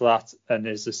 miles on the flat and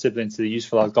is a sibling to the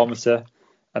Useful Algometer.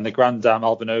 And the Grand Dam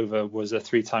Albanova was a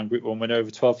 3-time Group 1 winner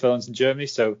over 12 furlongs in Germany.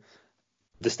 So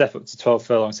the step up to 12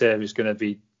 furlongs here is going to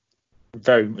be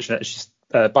very much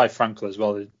by Frankel as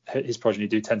well. His progeny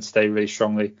do tend to stay really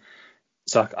strongly.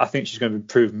 So I think she's going to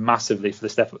improve massively for the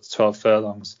step up to 12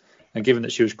 furlongs. And given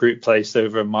that she was group placed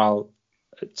over a mile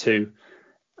at 2,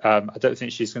 I don't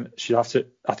think she'll have to.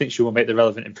 I think she will make the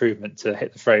relevant improvement to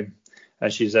hit the frame.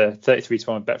 And she's a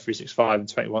 33-1 Bet365 and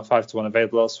 21-5-1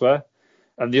 available elsewhere.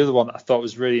 And the other one that I thought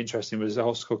was really interesting was a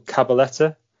horse called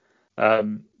Cabaletta,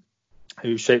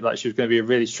 who shaped like she was going to be a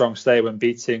really strong stay when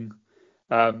beating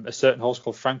a certain horse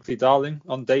called Frankly Darling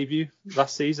on debut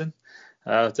last season.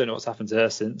 I don't know what's happened to her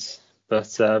since,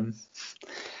 but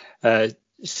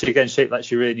she again shaped like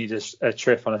she really needed a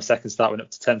trip on a second start, went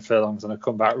up to 10 furlongs on a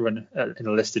comeback run in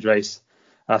a listed race.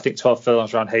 I think 12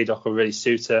 furlongs around Haydock will really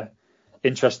suit her.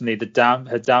 Interestingly,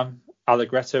 her dam,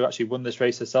 Allegretto, actually won this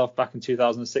race herself back in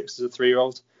 2006 as a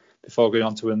 3-year-old before going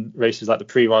on to win races like the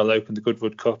Pre-Royal Open, the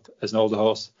Goodwood Cup as an older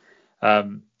horse.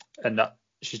 And that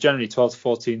she's generally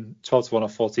 12-1 or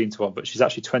 14-1, but she's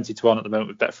actually 20-1 at the moment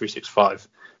with Bet365,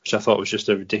 which I thought was just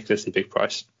a ridiculously big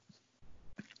price.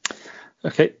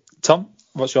 Okay, Tom,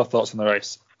 what's your thoughts on the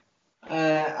race?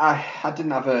 I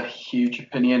didn't have a huge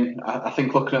opinion. I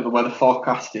think looking at the weather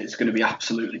forecast, it's going to be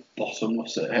absolutely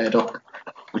bottomless at Haydock,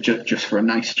 which is just for a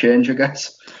nice change, I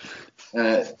guess.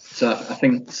 So I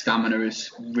think stamina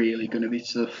is really going to be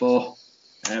to the fore.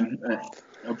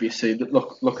 Obviously,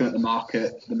 looking at the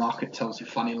market tells you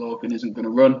Fanny Logan isn't going to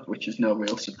run, which is no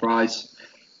real surprise.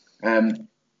 I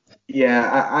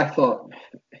thought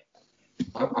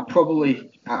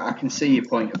I can see your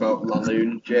point about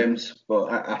Laloon, James,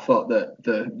 but I thought that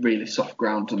the really soft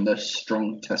ground and the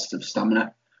strong test of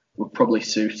stamina would probably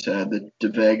suit the De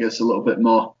Vegas a little bit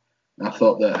more. And I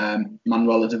thought that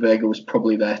Manuela De Vega was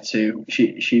probably there too.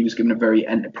 She was given a very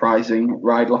enterprising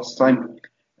ride last time,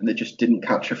 and they just didn't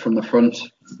catch her from the front.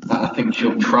 I think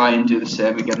she'll try and do the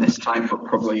same again this time, but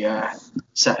probably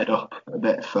set it up a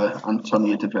bit for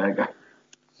Antonia De Vega.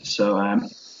 So,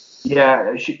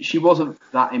 she wasn't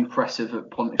that impressive at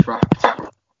Pontefract.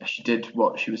 She did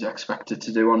what she was expected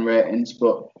to do on ratings,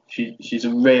 but she's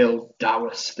a real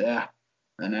dour stare.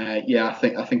 And I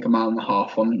think a mile and a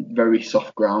half on very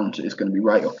soft ground is going to be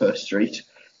right up her street.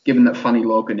 Given that Fanny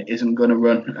Logan isn't going to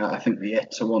run, I think the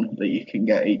 8-1 that you can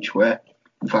get each way.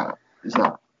 In fact,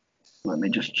 let me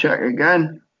just check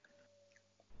again.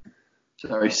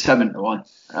 Sorry, 7-1.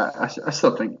 I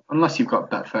still think, unless you've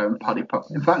got Betfair and Paddy Pop.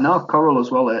 In fact, no, Coral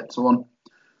as well, 8-1.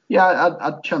 Yeah,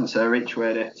 I'd chance her each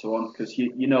way at 8-1 because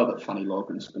you know that Fanny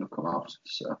Logan's going to come out.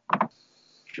 So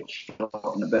she'll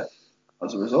shorten a bit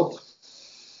as a result.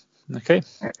 Okay.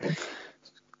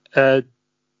 So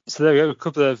there we go. A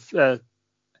couple of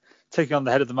taking on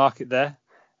the head of the market there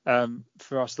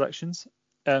for our selections.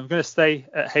 I'm going to stay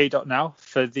at Haydock now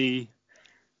for the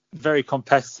very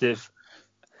competitive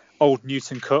Old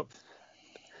Newton Cup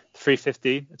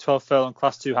 315, a 12 furlong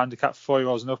Class 2 handicap,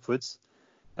 4-year-olds and upwards.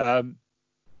 To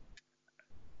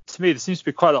me, there seems to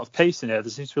be quite a lot of pace in here. There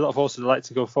seems to be a lot of horses that like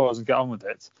to go forwards and get on with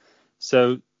it.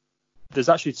 So there's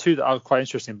actually two that are quite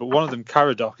interesting, but one of them,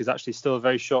 Caradoc, is actually still a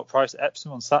very short price at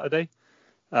Epsom on Saturday.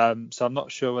 So I'm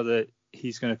not sure whether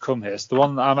he's going to come here. So the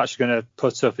one that I'm actually going to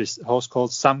put up is a horse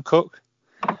called Sam Cook.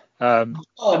 Oh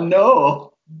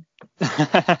no!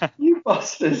 You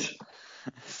bastards!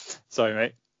 Sorry,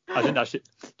 mate. I didn't actually.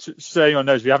 So anyone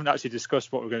knows, we haven't actually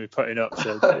discussed what we're going to be putting up.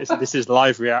 So this is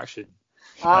live reaction.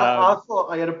 I thought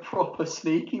I had a proper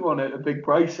sneaky one at a big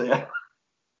price here.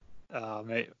 Oh,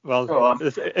 mate. Well,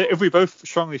 if we both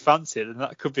strongly fancy it, then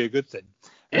that could be a good thing.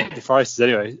 The prices,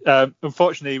 anyway.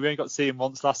 Unfortunately, we only got to see him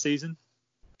once last season,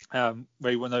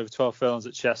 where he won over 12 furlongs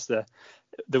at Chester.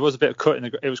 There was a bit of cut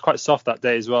it was quite soft that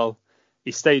day as well.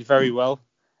 He stayed very well.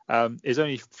 His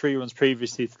only 3 runs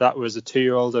previously to that was a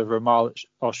 2-year-old over a mile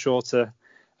or shorter.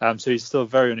 So he's still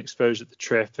very unexposed at the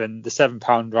trip, and the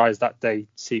 £7 rise that day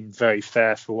seemed very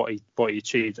fair for what he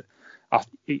achieved.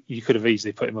 You could have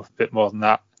easily put him up a bit more than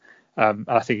that. And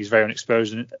I think he's very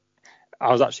unexposed. And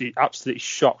I was actually absolutely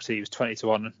shocked that he was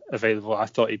 20-1 available. I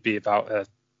thought he'd be about a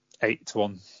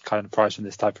 8-1 kind of price in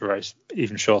this type of race,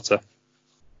 even shorter.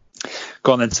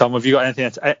 Go on then, Tom. Have you got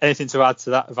anything to add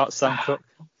to that about Sam Cook?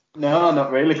 No,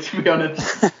 not really, to be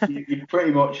honest. you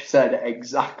pretty much said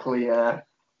exactly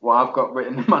what I've got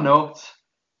written in my notes.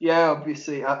 Yeah,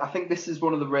 obviously, I think this is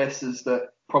one of the races that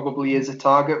probably is a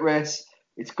target race.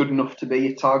 It's good enough to be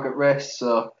a target race.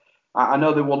 So I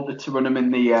know they wanted to run him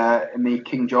in the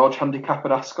King George handicap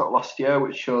at Ascot last year,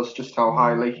 which shows just how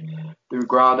highly they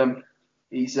regard him.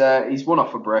 He's won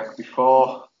off a break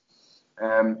before.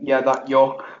 That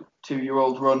York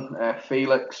 2-year-old run,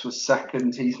 Felix was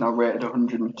second. He's now rated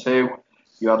 102.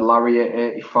 You had Lariat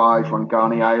 85,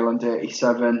 Rangani Island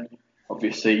 87.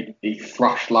 Obviously, he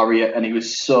thrashed Lariat, and he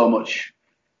was so much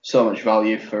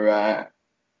value for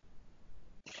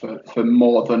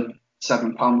more than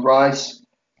 £7 rise.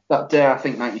 That day, I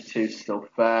think 92 is still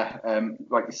fair.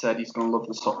 Like you said, he's going to love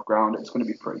the soft ground. It's going to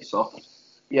be pretty soft.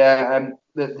 Yeah,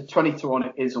 the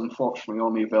 20-1 is unfortunately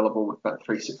only available with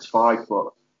Bet365,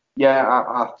 but yeah,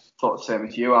 I thought the same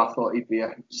as you. I thought he'd be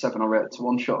a 7 or 8 to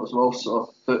 1 shot as well.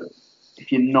 So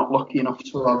if you're not lucky enough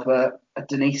to have a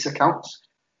Denise account,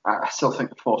 I still think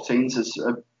the 14s is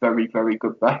a very, very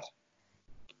good bet.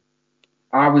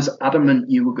 I was adamant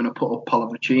you were going to put up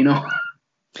Pallavicino.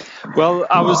 Well,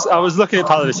 I was looking at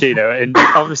Pallavicino, and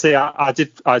obviously I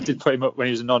did put him up when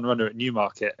he was a non-runner at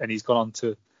Newmarket, and he's gone on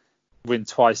to win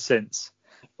twice since,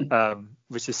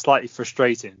 which is slightly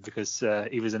frustrating because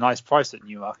he was a nice price at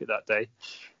Newmarket that day.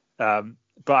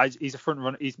 But he's a front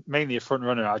runner. He's mainly a front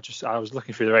runner. I was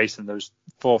looking through the race, and there was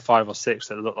 4, 5, or 6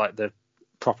 that looked like the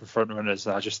proper front runners.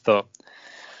 And I just thought,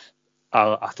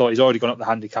 I thought he's already gone up the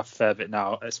handicap a fair bit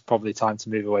now. It's probably time to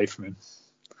move away from him.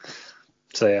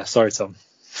 So yeah, sorry, Tom.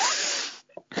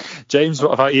 James,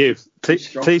 what about you?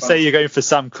 Please say you're going for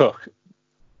Sam Cook.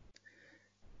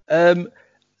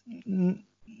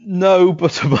 No,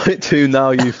 but I might do now.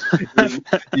 You've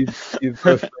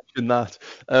both mentioned that.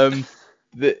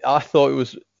 I thought it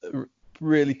was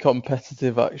really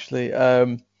competitive, actually.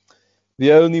 The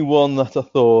only one that I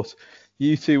thought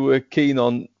you two were keen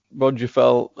on, Roger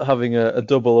Fell having a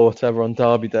double or whatever on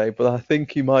Derby Day, but I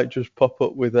think he might just pop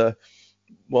up with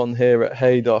one here at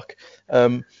Haydock.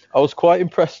 I was quite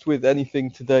impressed with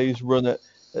Anything Today's run at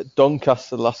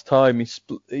Doncaster last time.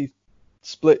 He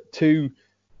split 2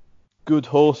 good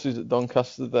horses at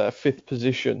Doncaster there, 5th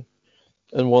position,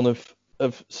 and one of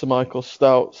Sir Michael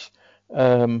Stout's.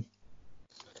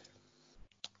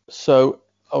 So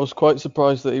I was quite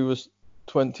surprised that he was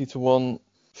 20-1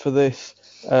 for this.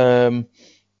 I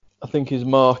think his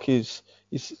mark is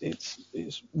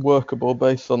workable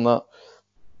based on that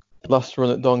last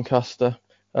run at Doncaster.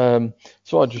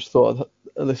 So I just thought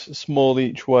a small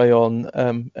each way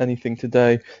on Anything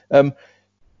Today.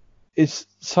 Is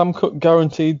Sam Cook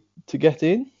guaranteed to get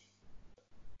in?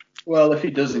 Well, if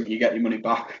he doesn't, you get your money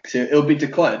back. Cause he'll be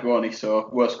declared, won't he? So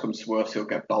worst comes to worst, he'll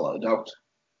get balloted out.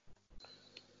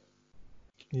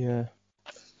 Yeah.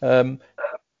 An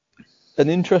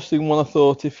interesting one I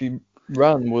thought if he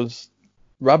ran was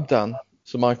Rabdan,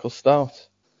 Sir Michael Stout.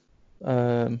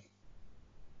 First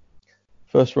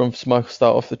run for Sir Michael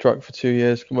Stout off the track for 2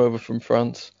 years, come over from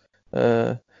France,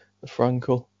 the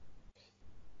Frankel.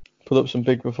 Put up some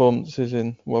big performances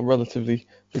relatively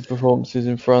big performances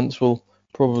in France. Will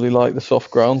probably like the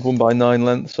soft ground, won by 9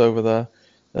 lengths over there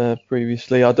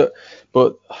previously.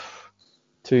 But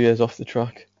 2 years off the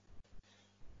track.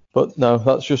 But no,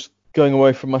 that's just going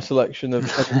away from my selection of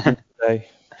Anything Today.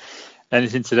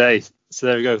 Anything Today. So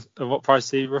there we go. And what price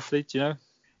is he roughly? Do you know?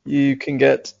 You can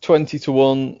get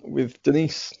 20-1 with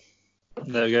Denise.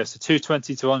 There we go. So 2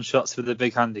 20-1 shots for the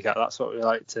big handicap. That's what we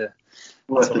like to.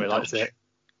 Hit.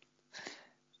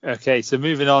 Okay, so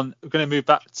moving on, we're going to move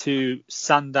back to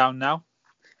Sandown now,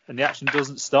 and the action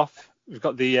doesn't stop. We've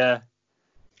got the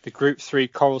Group 3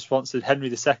 Coral-sponsored Henry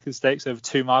II Stakes over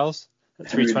 2 miles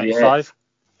at 325.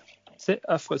 Is it?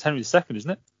 I thought it's Henry II, isn't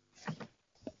it?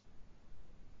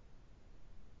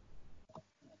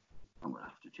 I'm going to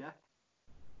have to check.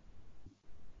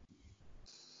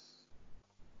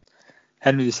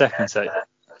 Henry II Stakes.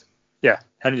 Yeah,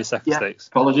 Henry II Stakes.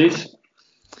 Apologies.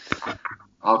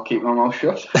 I'll keep my mouth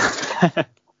shut.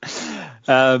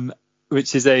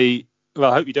 Which is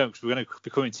well, I hope you don't, because we're going to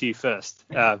be coming to you first.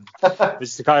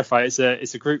 Just to clarify, it's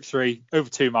a Group 3 over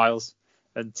 2 miles.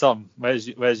 And Tom, where's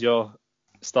your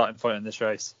starting point in this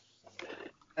race?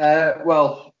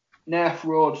 Well, Nerf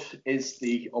Road is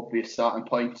the obvious starting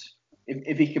point.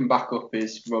 If he can back up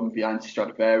his run behind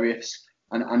Stradivarius,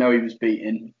 and I know he was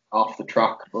beating half the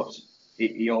track, but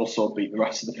he also beat the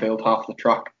rest of the field half the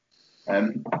track.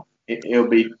 he'll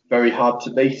be very hard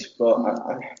to beat. But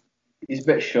he's a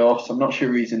bit short. I'm not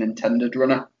sure he's an intended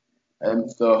runner.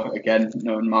 Though again,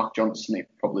 knowing Mark Johnson, he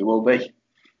probably will be.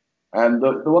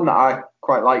 The one that I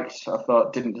quite liked, I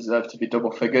thought didn't deserve to be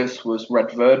double figures, was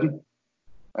Red Verdon.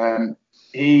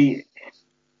 He's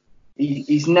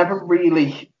never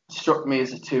really struck me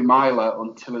as a 2 miler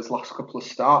until his last couple of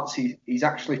starts. He's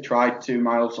actually tried 2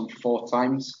 miles on 4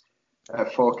 times,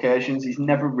 4 occasions. He's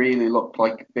never really looked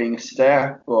like being a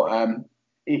stayer, but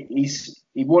he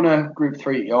won a Group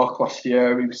 3 at York last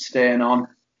year. He was staying on.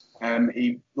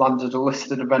 He landed a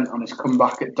listed event on his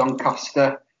comeback at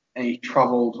Doncaster, and he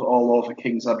travelled all over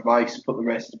King's Advice, put the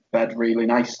race to bed really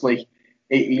nicely.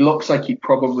 He looks like he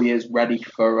probably is ready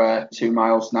for 2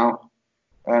 miles now,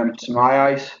 to my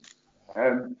eyes.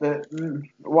 The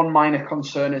one minor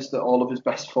concern is that all of his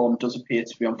best form does appear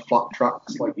to be on flat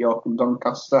tracks like York and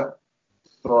Doncaster.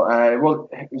 But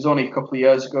it was only a couple of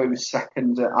years ago he was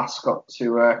second at Ascot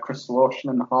to Crystal Ocean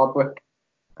in the Hardwick.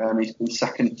 He's been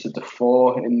second to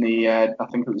Defoe in the, I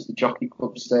think it was the Jockey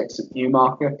Club Stakes at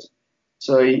Newmarket.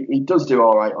 So he does do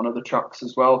all right on other tracks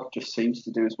as well. Just seems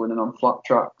to do his winning on flat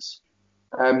tracks.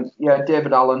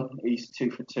 David Allen, he's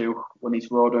 2 for 2 when he's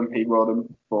rode him. He rode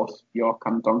him both York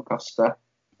and Doncaster.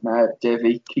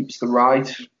 Davey keeps the ride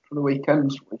for the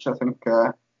weekend, which I think,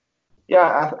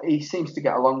 he seems to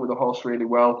get along with the horse really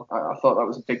well. I thought that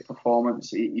was a big performance.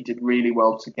 He did really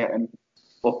well to get him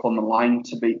up on the line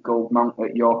to beat Goldmount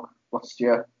at York last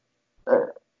year.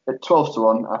 At 12 to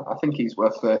 1, I think he's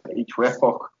worth each way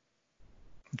puck.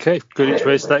 Okay, good each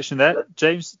way selection there.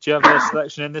 James, do you have a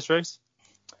selection in this race?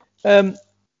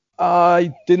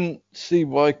 I didn't see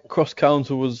why Cross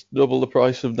Counter was double the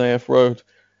price of Naif Road.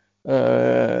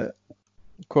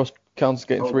 Cross Counter's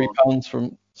getting £3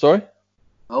 from... Sorry?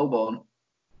 Melbourne.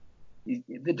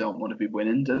 They don't want to be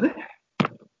winning, do they?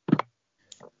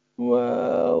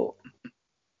 Well,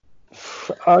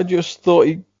 I just thought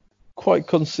he quite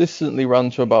consistently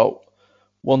ran to about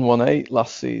 118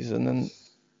 last season, and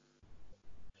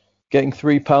getting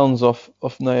 £3 off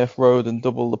Naif Road and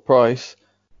double the price,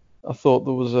 I thought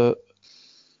there was a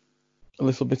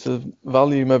little bit of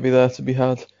value maybe there to be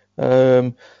had.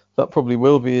 That probably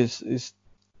will be his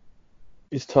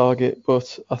target,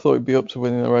 but I thought he'd be up to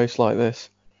winning a race like this.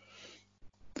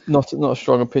 Not a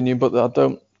strong opinion, but I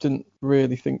didn't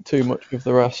really think too much of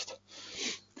the rest.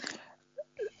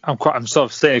 I'm sort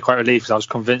of sitting quite relieved because I was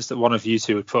convinced that one of you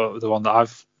two would put up the one that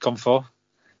I've gone for,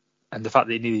 and the fact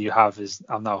that neither of you have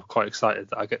I'm now quite excited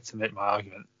that I get to make my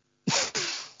argument.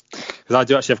 Because I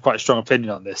do actually have quite a strong opinion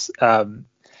on this. The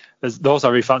horse I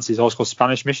really fancy is a horse called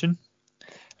Spanish Mission.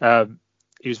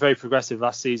 He was very progressive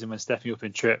last season when stepping up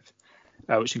in trip,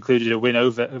 which included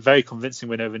a very convincing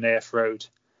win over Naif Road.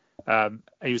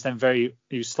 He was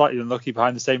slightly unlucky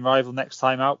behind the same rival next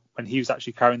time out when he was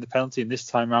actually carrying the penalty, and this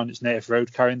time round it's Naif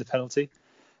Road carrying the penalty.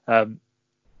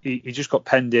 He just got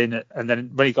penned in, and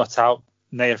then when he got out,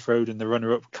 Naif Road and the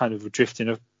runner-up kind of were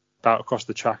drifting about across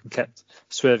the track and kept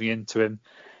swerving into him.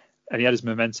 And he had his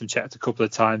momentum checked a couple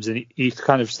of times, and he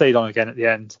kind of stayed on again at the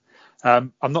end.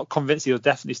 I'm not convinced he'll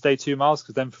definitely stay 2 miles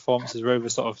because then performances are over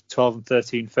sort of 12 and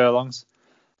 13 furlongs.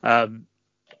 And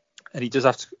he does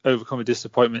have to overcome a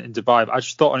disappointment in Dubai. But I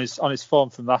just thought on his form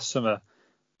from last summer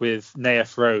with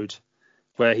Naif Road,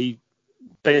 where he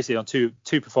basically on two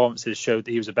performances showed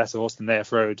that he was a better horse than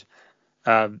Naif Road,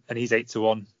 and he's 8 to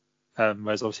 1.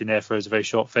 Whereas obviously Naif Road's a very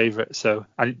short favourite. So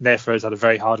Naif Road's had a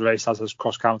very hard race, as has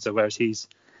Cross Counter, whereas he's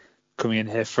coming in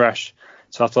here fresh.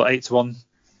 So I thought 8 to 1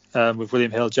 with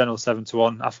William Hill, General 7 to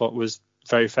 1. I thought was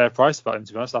very fair price about him,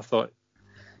 to be honest.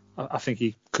 I think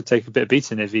he could take a bit of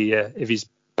beating if he's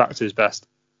back to his best.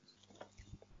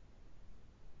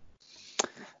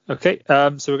 Okay,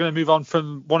 so we're going to move on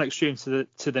from one extreme to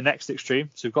the next extreme.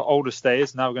 So we've got older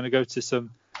stayers. Now we're going to go to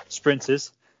some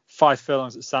sprinters. 5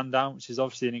 furlongs at Sandown, which is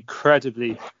obviously an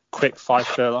incredibly quick 5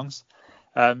 furlongs.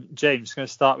 James, going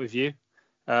to start with you.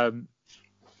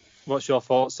 What's your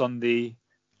thoughts on the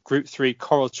Group 3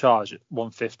 Coral Charge at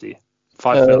 150?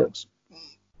 5 furlongs.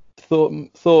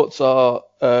 Thoughts are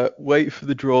wait for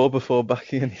the draw before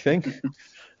backing anything.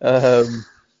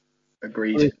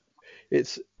 Agreed.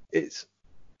 It's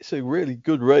a really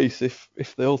good race if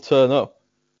they all turn up.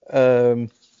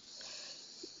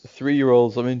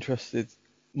 3-year-olds, I'm interested.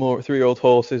 More 3-year-old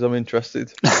horses, I'm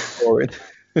interested more in.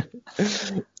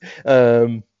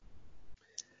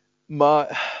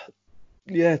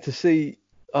 To see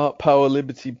Art Power,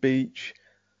 Liberty Beach,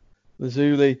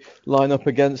 Lazuli line up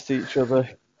against each other.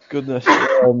 Goodness.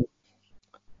 And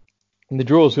the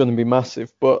draw is going to be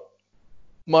massive, but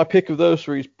my pick of those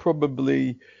 3 is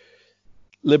probably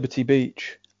Liberty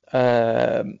Beach.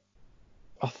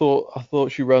 I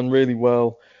thought she ran really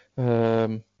well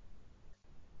in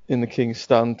the King's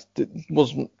Stand. It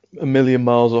wasn't a million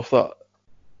miles off that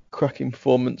cracking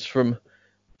performance from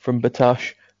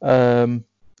Batash.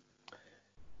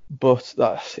 But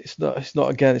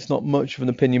it's not much of an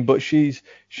opinion. But she's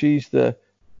the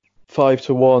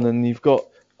 5-1, and you've got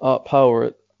Art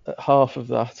Power at half of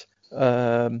that.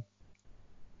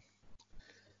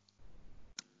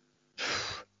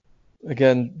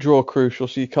 Again, draw crucial,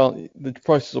 so you can't. The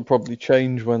prices will probably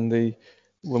change when we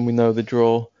know the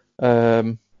draw.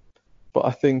 But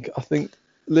I think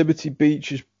Liberty Beach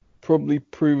has probably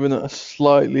proven at a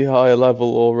slightly higher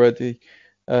level already.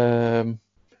 So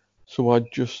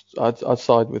I'd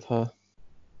side with her.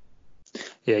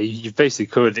 Yeah, you've basically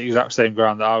covered the exact same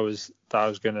ground that I was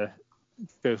going to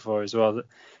go for as well.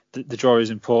 The draw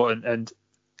is important, and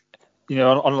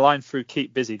on a line through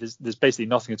Keep Busy, there's basically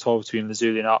nothing at all between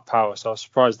Lazuli and Art Power. So I was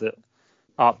surprised that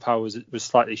Art Power was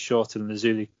slightly shorter than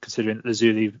Lazuli, considering that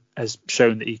Lazuli has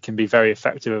shown that he can be very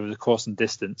effective over the course and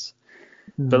distance.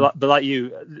 But like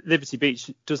you, Liberty Beach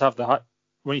does have the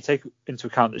when you take into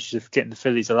account that she's getting the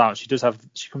fillies allowance,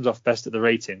 she comes off best at the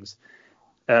ratings.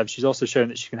 She's also shown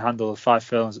that she can handle the 5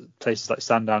 furlongs at places like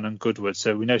Sandown and Goodwood,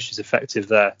 so we know she's effective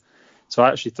there. So I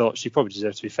actually thought she probably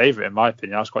deserved to be favourite, in my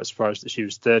opinion. I was quite surprised that she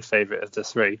was third favourite of the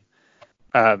 3.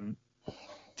 The only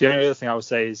other thing I would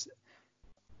say is,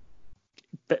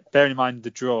 bearing in mind the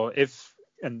draw,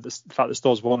 and the fact that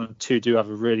stalls 1 and 2 do have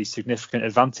a really significant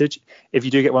advantage, if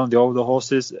you do get one of the older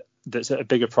horses that's at a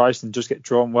bigger price and just get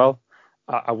drawn well,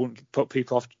 I wouldn't put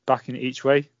people off backing it each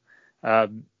way.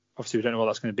 Obviously, we don't know what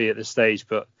that's going to be at this stage,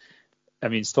 but I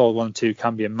mean, stall 1 and 2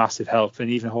 can be a massive help, and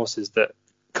even horses that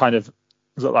kind of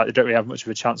look like they don't really have much of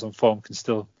a chance on form can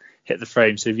still hit the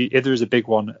frame. So if there is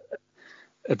one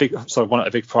at a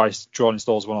big price drawn in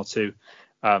stalls 1 or 2,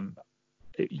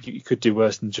 you could do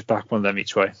worse than just back one of them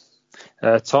each way.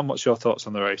 Tom, what's your thoughts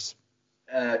on the race?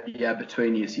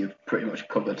 Between you've pretty much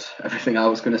covered everything I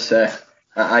was going to say.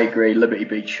 I agree. Liberty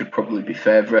Beach should probably be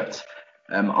favourite.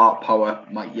 Art Power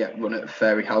might yet run at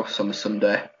Fairy House on the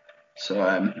Sunday.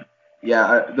 So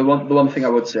the one thing I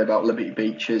would say about Liberty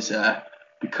Beach is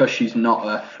because she's not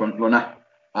a front runner,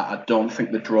 I don't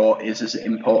think the draw is as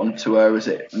important to her as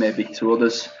it may be to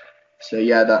others. So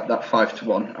that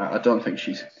 5-1, I don't think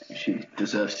she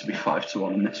deserves to be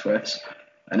 5-1 in this race.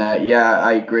 And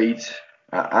I agreed.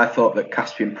 I thought that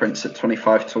Caspian Prince at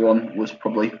 25-1 was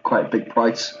probably quite a big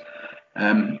price.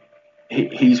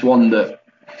 He's one that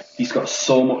he's got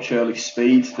so much early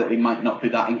speed that he might not be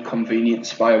that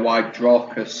inconvenienced by a wide draw,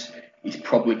 because he's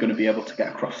probably going to be able to get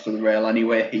across to the rail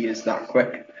anyway. He is that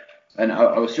quick. And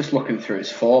I was just looking through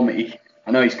his form.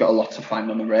 I know he's got a lot to find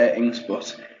on the ratings,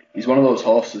 but he's one of those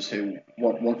horses who,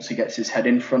 once he gets his head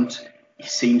in front, he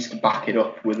seems to back it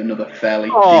up with another fairly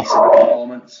decent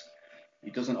performance. He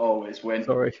doesn't always win.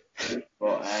 Sorry.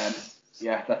 But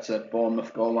that's a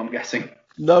Bournemouth goal, I'm guessing.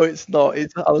 No, it's not.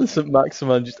 It's Alison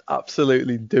Maximan just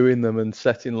absolutely doing them and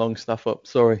setting Longstaff up.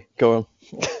 Sorry, go on.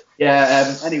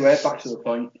 Anyway, back to the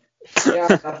point.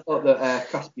 I thought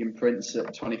that Caspian Prince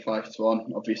at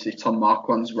 25-1. Obviously, Tom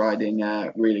Marquand's riding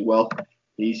really well.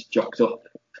 He's jocked up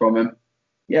from him.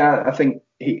 I think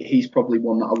he's probably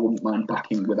one that I wouldn't mind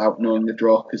backing without knowing the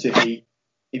draw, because if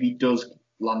he does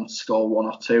land stall 1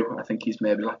 or 2, I think he's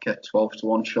maybe like a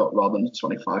 12-1 shot rather than a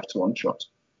 25-1 shot.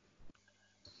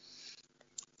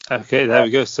 Okay, there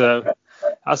we go. So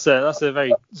that's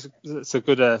a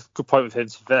good point with him,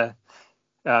 to be fair,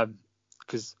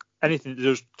 because anything that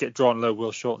does get drawn low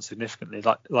will shorten significantly.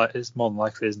 Like it's more than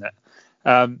likely, isn't it?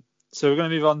 So we're going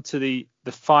to move on to the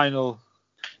final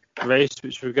race,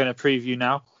 which we're going to preview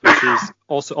now, which is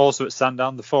also at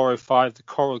Sandown, the 405, the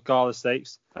Coral Gala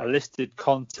Stakes, a listed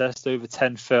contest over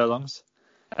 10 furlongs,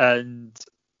 and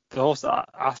the horse that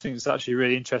I think is actually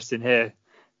really interesting here,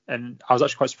 and I was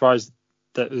actually quite surprised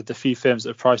that the few firms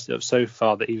that have priced it up so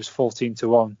far that he was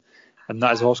 14-1, and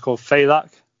that is a horse called Phelak.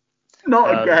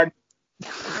 Not again.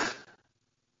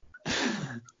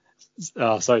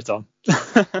 Oh, sorry, Tom.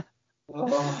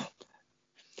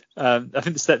 I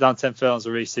think the step down 10 furlongs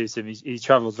will really suit him. He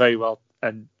travelled very well,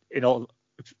 and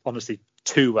honestly,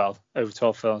 too well over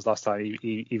 12 furlongs last time.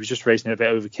 He was just racing a bit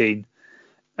over keen,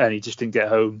 and he just didn't get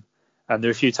home. And there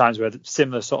were a few times where the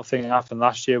similar sort of thing happened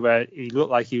last year, where he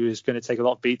looked like he was going to take a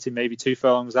lot of beating, maybe 2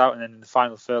 furlongs out, and then in the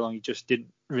final furlong he just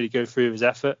didn't really go through with his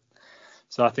effort.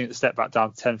 So I think the step back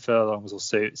down to 10 furlongs will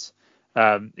suit.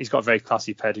 He's got a very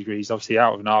classy pedigree. He's obviously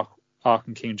out of an Ark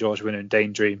and King George winner in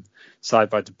Dane Dream, side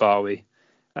by Debarwi.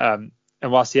 And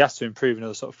whilst he has to improve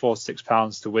another sort of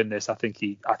 £4-6 to win this, I think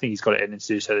he's got it in to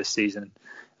do so this season.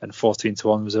 And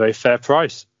 14-1 was a very fair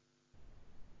price.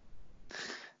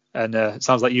 And it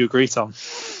sounds like you agree, Tom.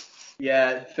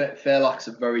 Yeah, Fairlock's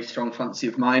a very strong fancy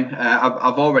of mine.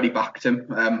 I've already backed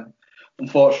him.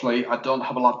 Unfortunately, I don't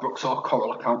have a Ladbrokes or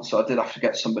Coral account, so I did have to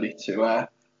get somebody to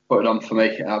put it on for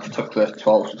me. I've took the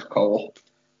 12 with Coral,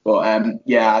 but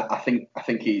I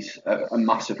think he's a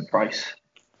massive price.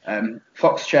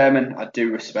 Fox Chairman, I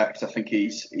do respect. I think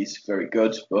he's very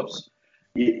good, but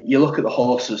you look at the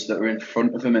horses that are in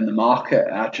front of him in the market,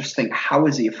 and I just think, how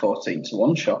is he a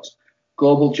 14-1 shot?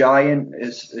 Global Giant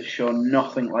has shown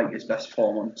nothing like his best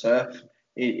form on turf.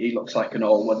 He looks like an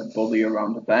all-weather bully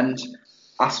around the bend.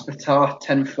 Aspetar,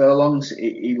 10 furlongs,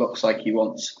 he looks like he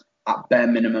wants at bare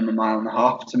minimum 1.5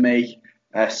 miles to me.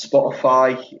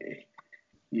 Spotify,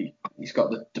 he's got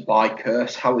the Dubai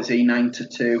Curse. How is he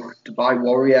 9-2? Dubai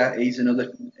Warrior, he's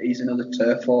another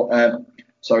turf.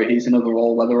 He's another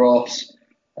all-weather horse.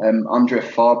 Andre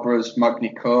Fabre's Magny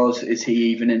Cause, is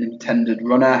he even an intended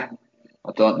runner?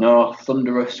 I don't know.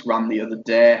 Thunderous ran the other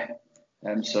day,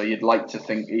 so you'd like to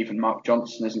think even Mark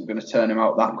Johnson isn't going to turn him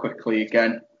out that quickly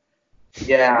again.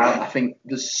 Yeah, I think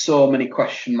there's so many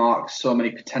question marks, so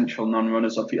many potential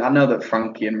non-runners. I know that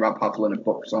Frankie and Rab Havlin are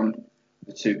booked on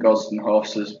the 2 Gosden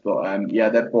horses, but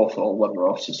they're both all-weather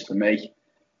horses for me.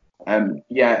 Like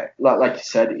you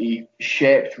said, he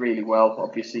shaped really well.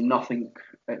 Obviously, nothing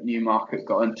at Newmarket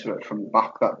got into it from the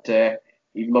back that day.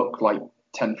 He looked like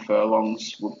 10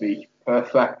 furlongs would be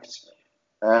perfect.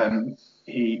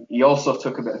 He also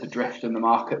took a bit of a drift in the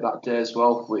market that day as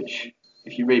well, which,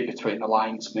 if you read between the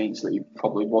lines, means that he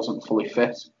probably wasn't fully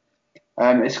fit.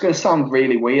 It's going to sound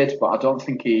really weird, but I don't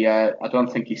think he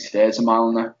stays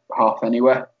 1.5 miles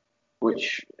anywhere.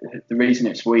 Which the reason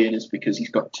it's weird is because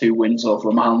he's got 2 wins over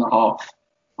 1.5 miles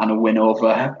and a win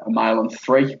over 1.3 miles.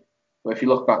 But if you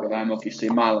look back at them, obviously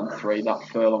 1.3 miles, that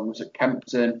furlong was at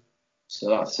Kempton, so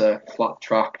that's a flat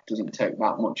track. Doesn't take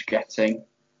that much getting.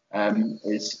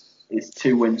 His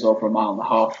 2 wins over 1.5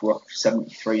 miles were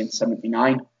 73 and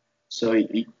 79. So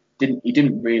he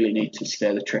didn't really need to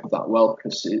stay the trip that well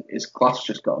because his class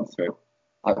just got him through.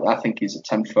 I think he's a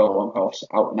 10 furlong horse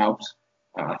out and out.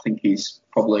 I think he's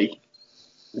probably,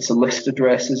 it's a listed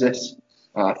race, is it?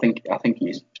 I think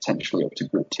he's potentially up to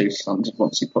Group 2 standard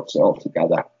once he puts it all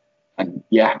together. And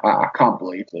I can't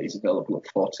believe that he's available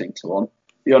at 14-1.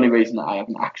 The only reason that I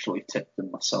haven't actually tipped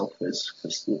him myself is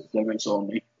because there is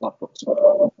only Ladbrokes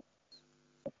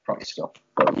price stuff.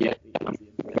 But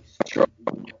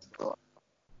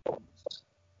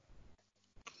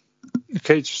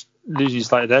Okay, just losing you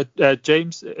slightly there.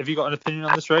 James, have you got an opinion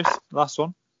on this race? Last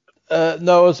one?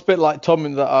 No, it's a bit like Tom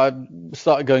in that I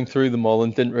started going through them all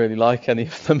and didn't really like any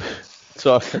of them,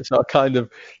 so I kind of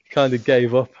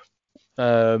gave up.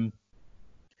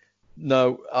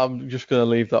 No, I'm just going to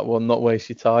leave that one, not waste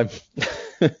your time.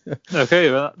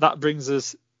 Okay, well, that brings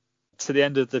us to the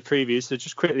end of the preview. So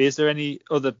just quickly, is there any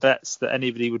other bets that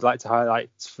anybody would like to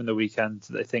highlight from the weekend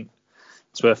that they think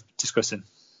it's worth discussing?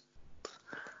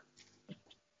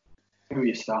 Who are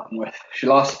you starting with?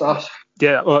 Shall I start?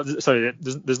 Yeah, well, sorry,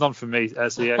 there's none from me.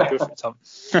 So yeah, go for it, Tom.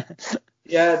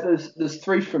 Yeah, there's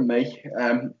 3 from me.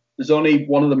 There's only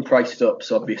one of them priced up,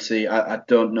 so obviously I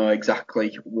don't know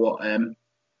exactly what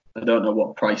I don't know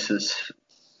what prices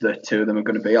the 2 of them are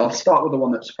going to be. I'll start with the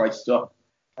one that's priced up.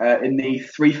 In the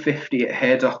 350 at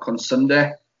Haydock on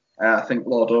Sunday, I think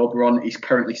Lord Oberon, he's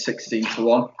currently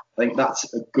 16-1. I think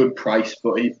that's a good price,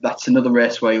 but that's another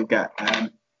race where you'll get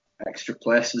extra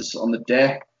places on the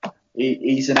day.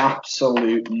 He's an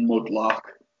absolute mudlark,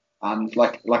 and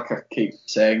like I keep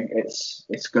saying,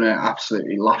 it's going to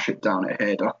absolutely lash it down at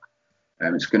Haydock.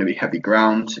 It's going to be heavy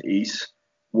ground. He's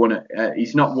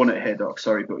not won at Haydock,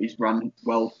 sorry, but he's run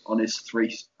well on his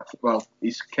 3. Well,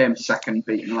 he's came second,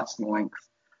 beaten less than length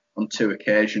on 2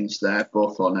 occasions there,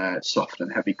 both on soft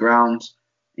and heavy ground.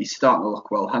 He's starting to look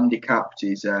well handicapped.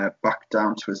 He's back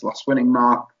down to his last winning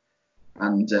mark,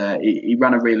 and he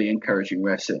ran a really encouraging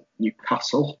race at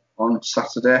Newcastle on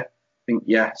Saturday. I think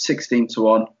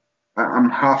 16-1. I'm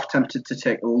half tempted to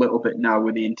take a little bit now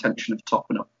with the intention of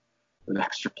topping up with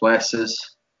extra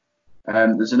places.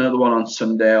 There's another one on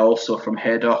Sunday also from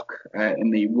Haydock in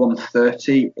the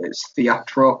 130. It's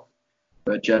Theatro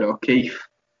for Jed O'Keefe.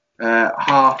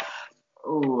 I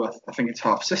think it's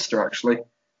half sister actually,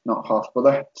 not half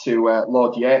brother, to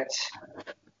Lord Yates.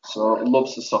 So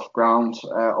loves the soft ground.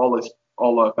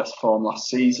 All her best form last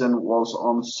season was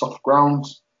on soft ground.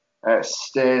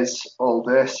 Stays all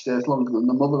day, stays longer than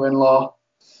the mother-in-law.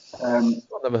 I've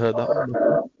never heard that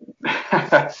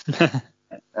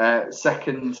one.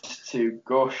 Second to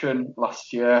Goshen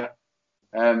last year.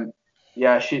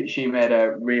 She made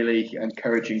a really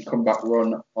encouraging comeback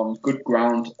run on good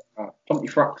ground.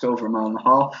 Pontefract over 1.5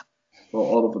 miles. but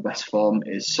all of the best form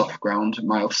is soft ground,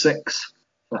 mile 6.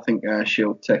 So I think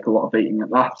she'll take a lot of beating at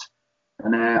that.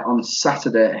 And on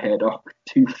Saturday at Haydock,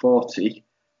 240.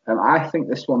 I think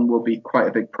this one will be quite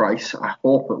a big price. I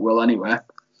hope it will anyway,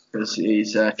 because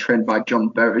he's trained by John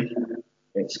Berry.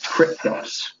 It's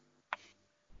Kryptos.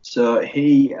 So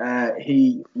he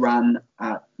ran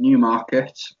at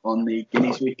Newmarket on the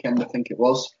Guineas weekend, I think it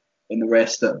was, in the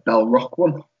race that Bell Rock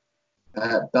won.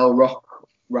 Bell Rock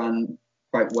ran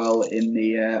quite well in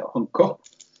the Hunt Cup.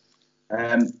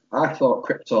 I thought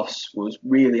Kryptos was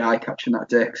really eye-catching that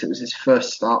day because it was his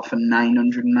first start for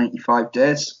 995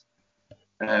 days.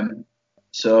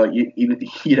 So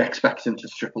you'd expect him to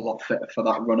strip a lot fitter for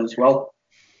that run as well.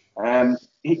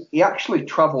 He actually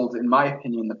travelled, in my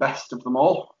opinion, the best of them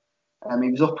all.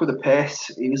 He was up with the pace.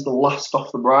 He was the last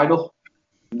off the bridle.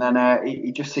 And then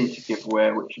he just seemed to give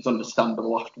way, which is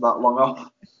understandable after that long off.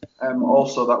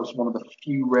 Also, that was one of the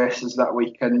few races that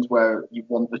weekend where you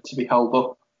wanted to be held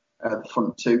up. The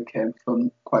front two came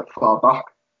from quite far back,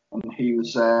 and he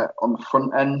was on the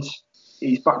front end.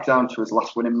 He's back down to his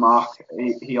last winning mark.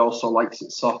 He also likes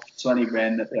it soft, so any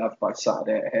rain that they have by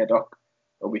Saturday at Haydock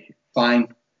will be fine.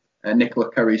 Nicola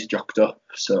Curry's jocked up,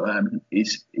 so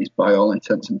he's by all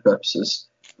intents and purposes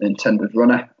the intended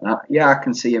runner. I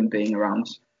can see him being around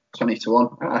 20 to 1.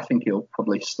 I think he'll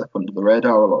probably slip under the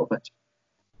radar a little bit.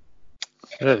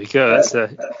 There we go. It's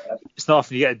not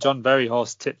often you get a John Berry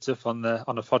horse tipped up on a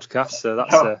podcast, so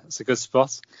that's a good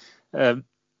spot.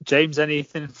 James,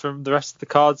 anything from the rest of the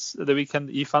cards of the weekend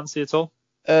that you fancy at all?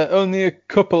 Only a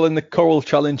couple in the Coral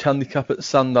Challenge handicap at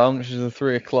Sandown, which is at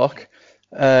 3 o'clock.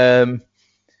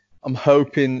 I'm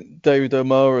hoping David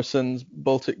O'Mara sends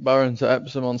Baltic Baron to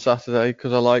Epsom on Saturday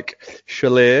because I like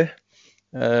Chalier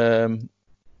here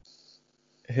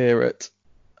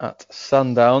at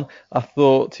Sandown. I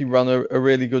thought he ran a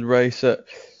really good race at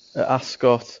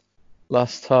Ascot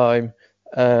last time.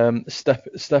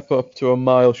 Step up to a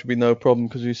mile should be no problem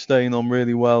because he's staying on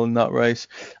really well in that race.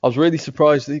 I was really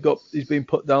surprised that he's been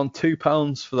put down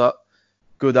 £2 for that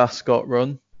good Ascot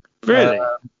run. Really?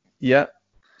 Yeah.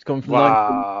 It's gone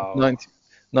from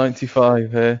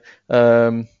 95 here.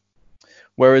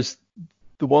 Whereas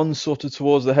the ones sort of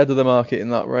towards the head of the market in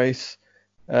that race,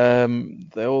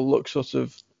 they all look sort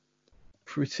of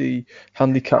pretty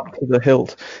handicapped to the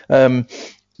hilt.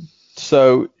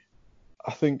 So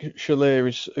I think Chalier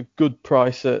is a good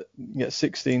price at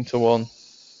 16 to 1.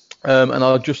 And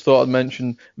I just thought I'd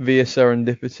mention Via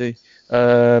Serendipity.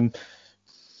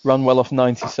 Ran well off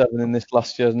 97 in this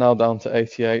last year, is now down to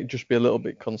 88. Just be a little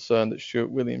bit concerned that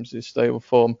Stuart Williams is stable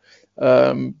form.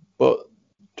 But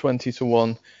 20 to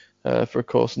 1 for a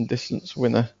course and distance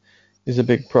winner is a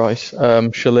big price.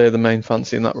 Chalier the main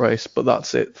fancy in that race, but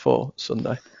that's it for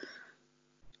Sunday.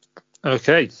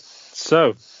 Okay,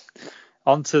 so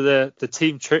on to the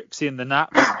Team Trixie and the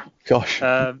nap. Gosh.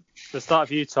 Let's start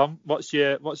with you, Tom. What's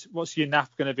your nap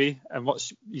going to be, and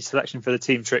what's your selection for the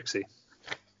Team Trixie?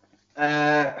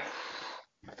 The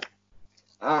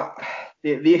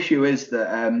issue is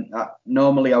that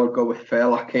normally I would go with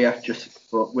Fairlock here,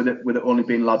 but with it only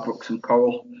being Ladbrokes and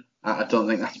Coral, I don't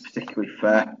think that's particularly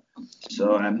fair.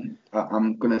 So I'm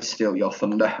going to steal your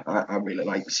thunder. I really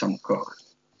like Sam Cook.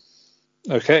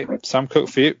 Okay, Sam Cook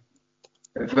for you.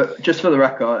 But just for the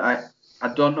record,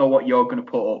 I don't know what you're going to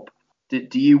put up.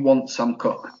 Do you want Sam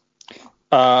Cook?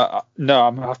 No,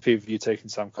 I'm happy with you taking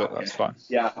Sam Cook. Okay. That's fine.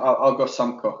 Yeah, I'll go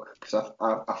Sam Cook because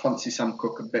I fancy Sam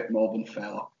Cook a bit more than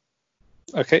Fairlock.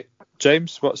 Okay,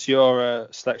 James, what's your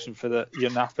selection for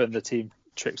your nap and the Team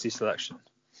Trixie selection?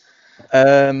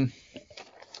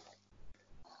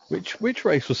 Which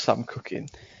race was Sam Cook in?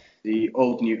 The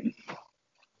Old Newton.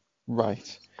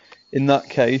 Right. In that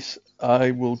case,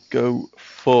 I will go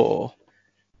for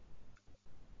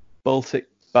Baltic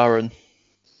Baron.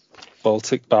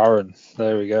 Baltic Baron.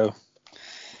 There we go.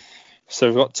 So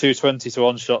we've got 2 20 to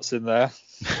 1 shots in there.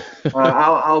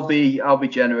 I'll be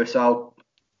generous. I'll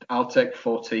take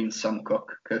 14 Sam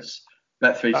Cook because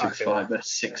Bet365 are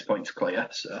 6 points clear.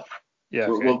 So yeah,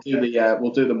 we'll do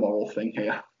the moral thing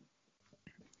here.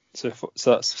 So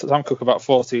that's Sam Cook about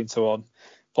 14 to 1.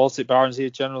 Baltic Baron's here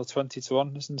general 20 to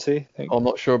 1, isn't he? I think. I'm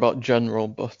not sure about general,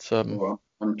 but well,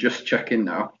 I'm just checking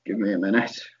now. Give me a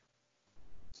minute.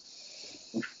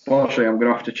 Unfortunately, I'm going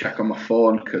to have to check on my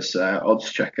phone because Odds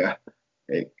Checker,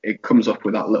 it comes up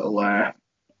with that little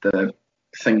the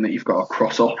thing that you've got to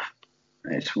cross off.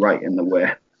 It's right in the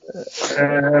way.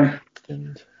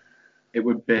 It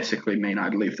would basically mean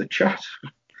I'd leave the chat.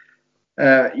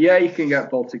 Yeah, you can get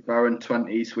Baltic Baron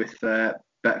 20s with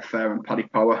Betfair and Paddy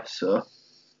Power, so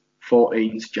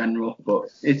 14s general, but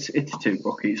it's 2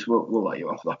 bookies. We'll let you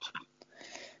off that.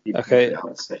 Okay.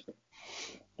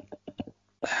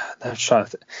 I'm trying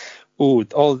to all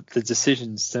the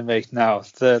decisions to make now.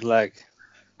 Third leg.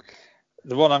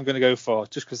 The one I'm going to go for,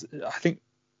 just because I think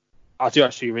I do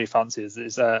actually really fancy,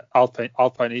 is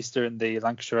Alpine Easter in the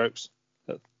Lancashire Oaks.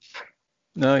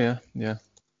 No, yeah.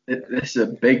 This is a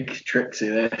big Trixie.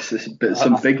 This is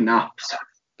some big naps.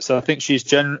 So I think she's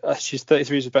 33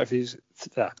 with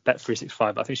Bet365,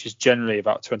 but I think she's generally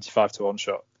about 25 to 1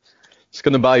 shot. It's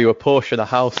going to buy you a Porsche and a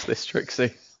house, this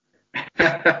Trixie.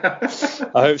 I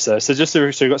hope so. So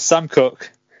we've got Sam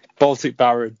Cook, Baltic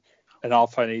Baron, and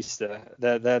Alpine Easter.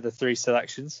 They're the 3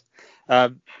 selections.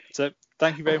 So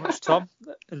thank you very much, Tom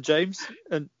and James,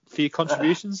 and for your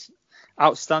contributions.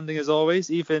 Outstanding as always.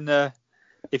 Even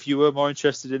if you were more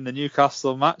interested in the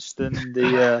Newcastle match than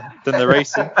the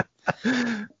racing,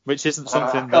 which isn't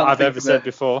something that I've ever said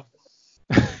before.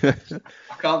 I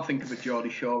can't think of a Geordie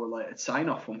Shaw related sign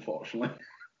off, unfortunately.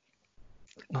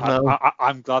 No.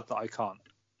 I'm glad that I can't.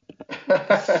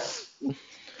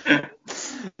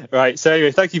 Right, so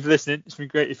anyway, thank you for listening. It's been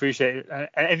greatly appreciated. And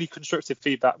any constructive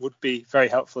feedback would be very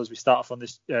helpful as we start off on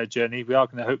this journey. We are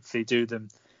going to hopefully do them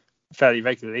fairly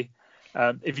regularly.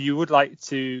 If you would like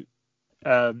to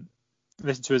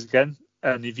listen to us again,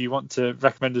 and if you want to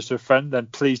recommend us to a friend, then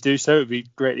please do so. It would be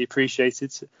greatly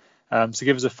appreciated. So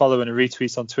give us a follow and a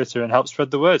retweet on Twitter and help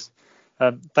spread the word.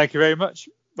 Thank you very much.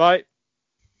 Bye.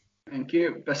 Thank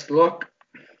you. Best of luck.